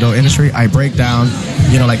joining the adult industry, I break down,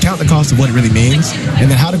 count the cost of what it really means, and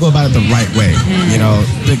then how to go about it the right way.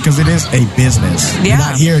 Because it is a business. Yeah. You're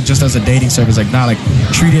not here just as a dating service.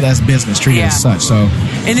 Treat it as business, treat it as such. So,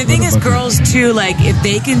 and the thing is, girls too, if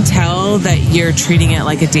they can tell that you're treating it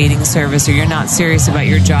like a dating service, or you're not serious about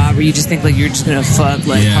your job, or you just think you're just gonna fuck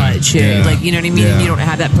hot shit, you know what I mean? Yeah. You don't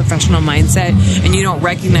have that professional mindset, and you don't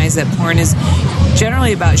recognize that porn is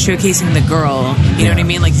generally about showcasing the girl. You know what I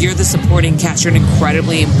mean? You're the supporting cast. You're an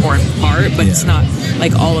incredibly important part, but it's not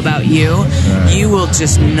all about you. Right. You will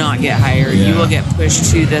just not get hired. You will get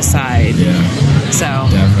pushed to the side. So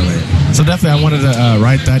definitely. So definitely I wanted to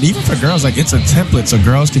write that. Even for girls, like it's a template so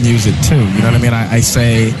girls can use it too. You know what I mean? I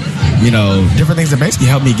say, you know, different things that basically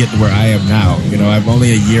help me get to where I am now. You know, I'm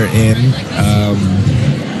only a year in.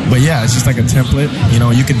 But yeah, it's just like a template. You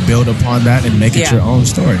know, you can build upon that and make it your own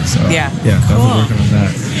story. So yeah, definitely working on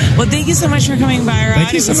that. Well, thank you so much for coming by, Rod.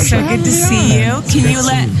 Thank you so much. So good to see you. Can you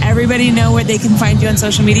let everybody know where they can find you on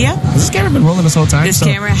social media? Has this camera been rolling this whole time? This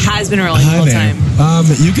camera has been rolling the whole time.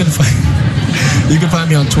 You can find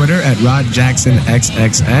me on Twitter at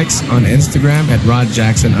RodJacksonXXX, on Instagram at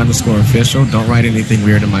RodJackson_official. Don't write anything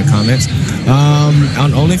weird in my comments.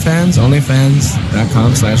 On OnlyFans,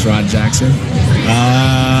 onlyfans.com/RodJackson.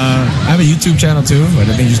 I have a YouTube channel too, but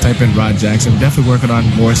I think you just type in Rod Jackson. Definitely working on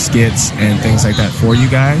more skits and things like that for you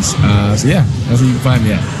guys. So yeah, that's where you can find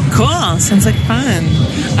me at. Cool. Sounds like fun.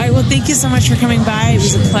 All right. Well, thank you so much for coming by. It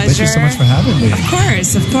was a pleasure. Thank you so much for having me. Of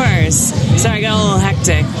course. Sorry, I got a little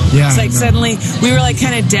hectic. Yeah. It's like suddenly we were like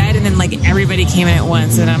kind of dead, and then like everybody came in at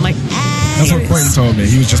once, and I'm like, That's what Quentin told me.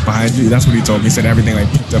 He was just behind you. That's what he told me. He said everything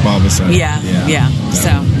like picked up all of a sudden. Yeah. So,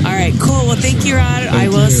 all right, cool. Well, thank you, Rod. I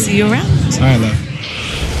will see you around. All right, love.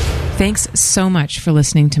 Thanks so much for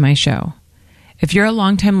listening to my show. If you're a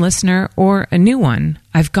longtime listener or a new one,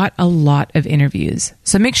 I've got a lot of interviews.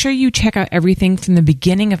 So make sure you check out everything from the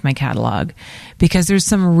beginning of my catalog, because there's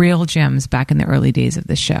some real gems back in the early days of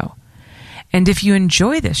this show. And if you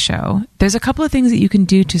enjoy this show, there's a couple of things that you can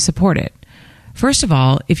do to support it. First of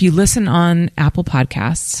all, if you listen on Apple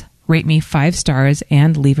Podcasts, rate me 5 stars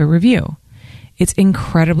and leave a review. It's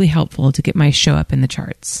incredibly helpful to get my show up in the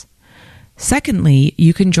charts. Secondly,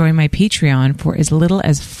 you can join my Patreon for as little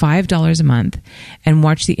as $5 a month and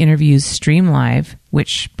watch the interviews stream live,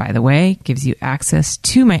 which, by the way, gives you access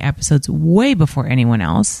to my episodes way before anyone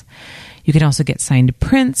else. You can also get signed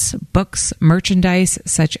prints, books, merchandise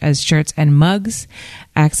such as shirts and mugs,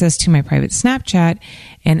 access to my private Snapchat,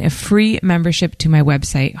 and a free membership to my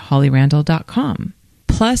website, hollyrandall.com.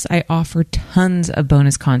 Plus, I offer tons of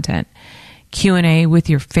bonus content. Q&A with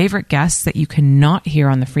your favorite guests that you cannot hear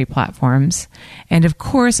on the free platforms. And of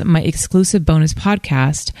course, my exclusive bonus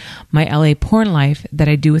podcast, My LA Porn Life, that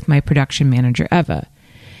I do with my production manager, Eva.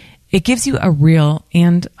 It gives you a real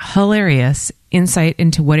and hilarious insight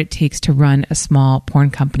into what it takes to run a small porn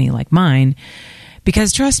company like mine.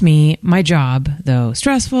 Because trust me, my job, though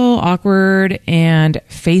stressful, awkward, and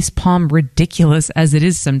facepalm ridiculous as it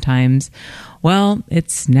is sometimes, well,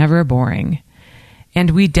 it's never boring.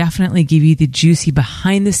 And we definitely give you the juicy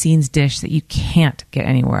behind-the-scenes dish that you can't get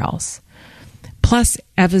anywhere else. Plus,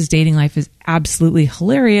 Eva's dating life is absolutely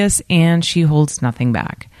hilarious, and she holds nothing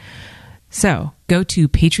back. So, go to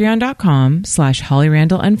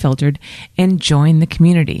patreon.com/HollyRandallUnfiltered and join the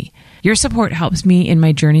community. Your support helps me in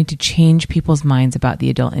my journey to change people's minds about the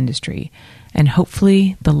adult industry, and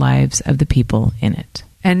hopefully the lives of the people in it.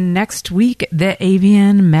 And next week, the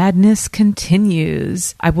AVN madness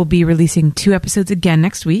continues. I will be releasing 2 episodes again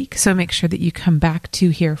next week, so make sure that you come back to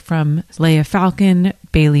hear from Leia Falcon,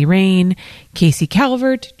 Bailey Rain, Casey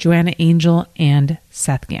Calvert, Joanna Angel, and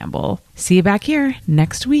Seth Gamble. See you back here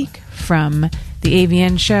next week from the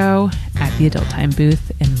AVN show at the Adult Time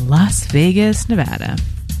booth in Las Vegas, Nevada.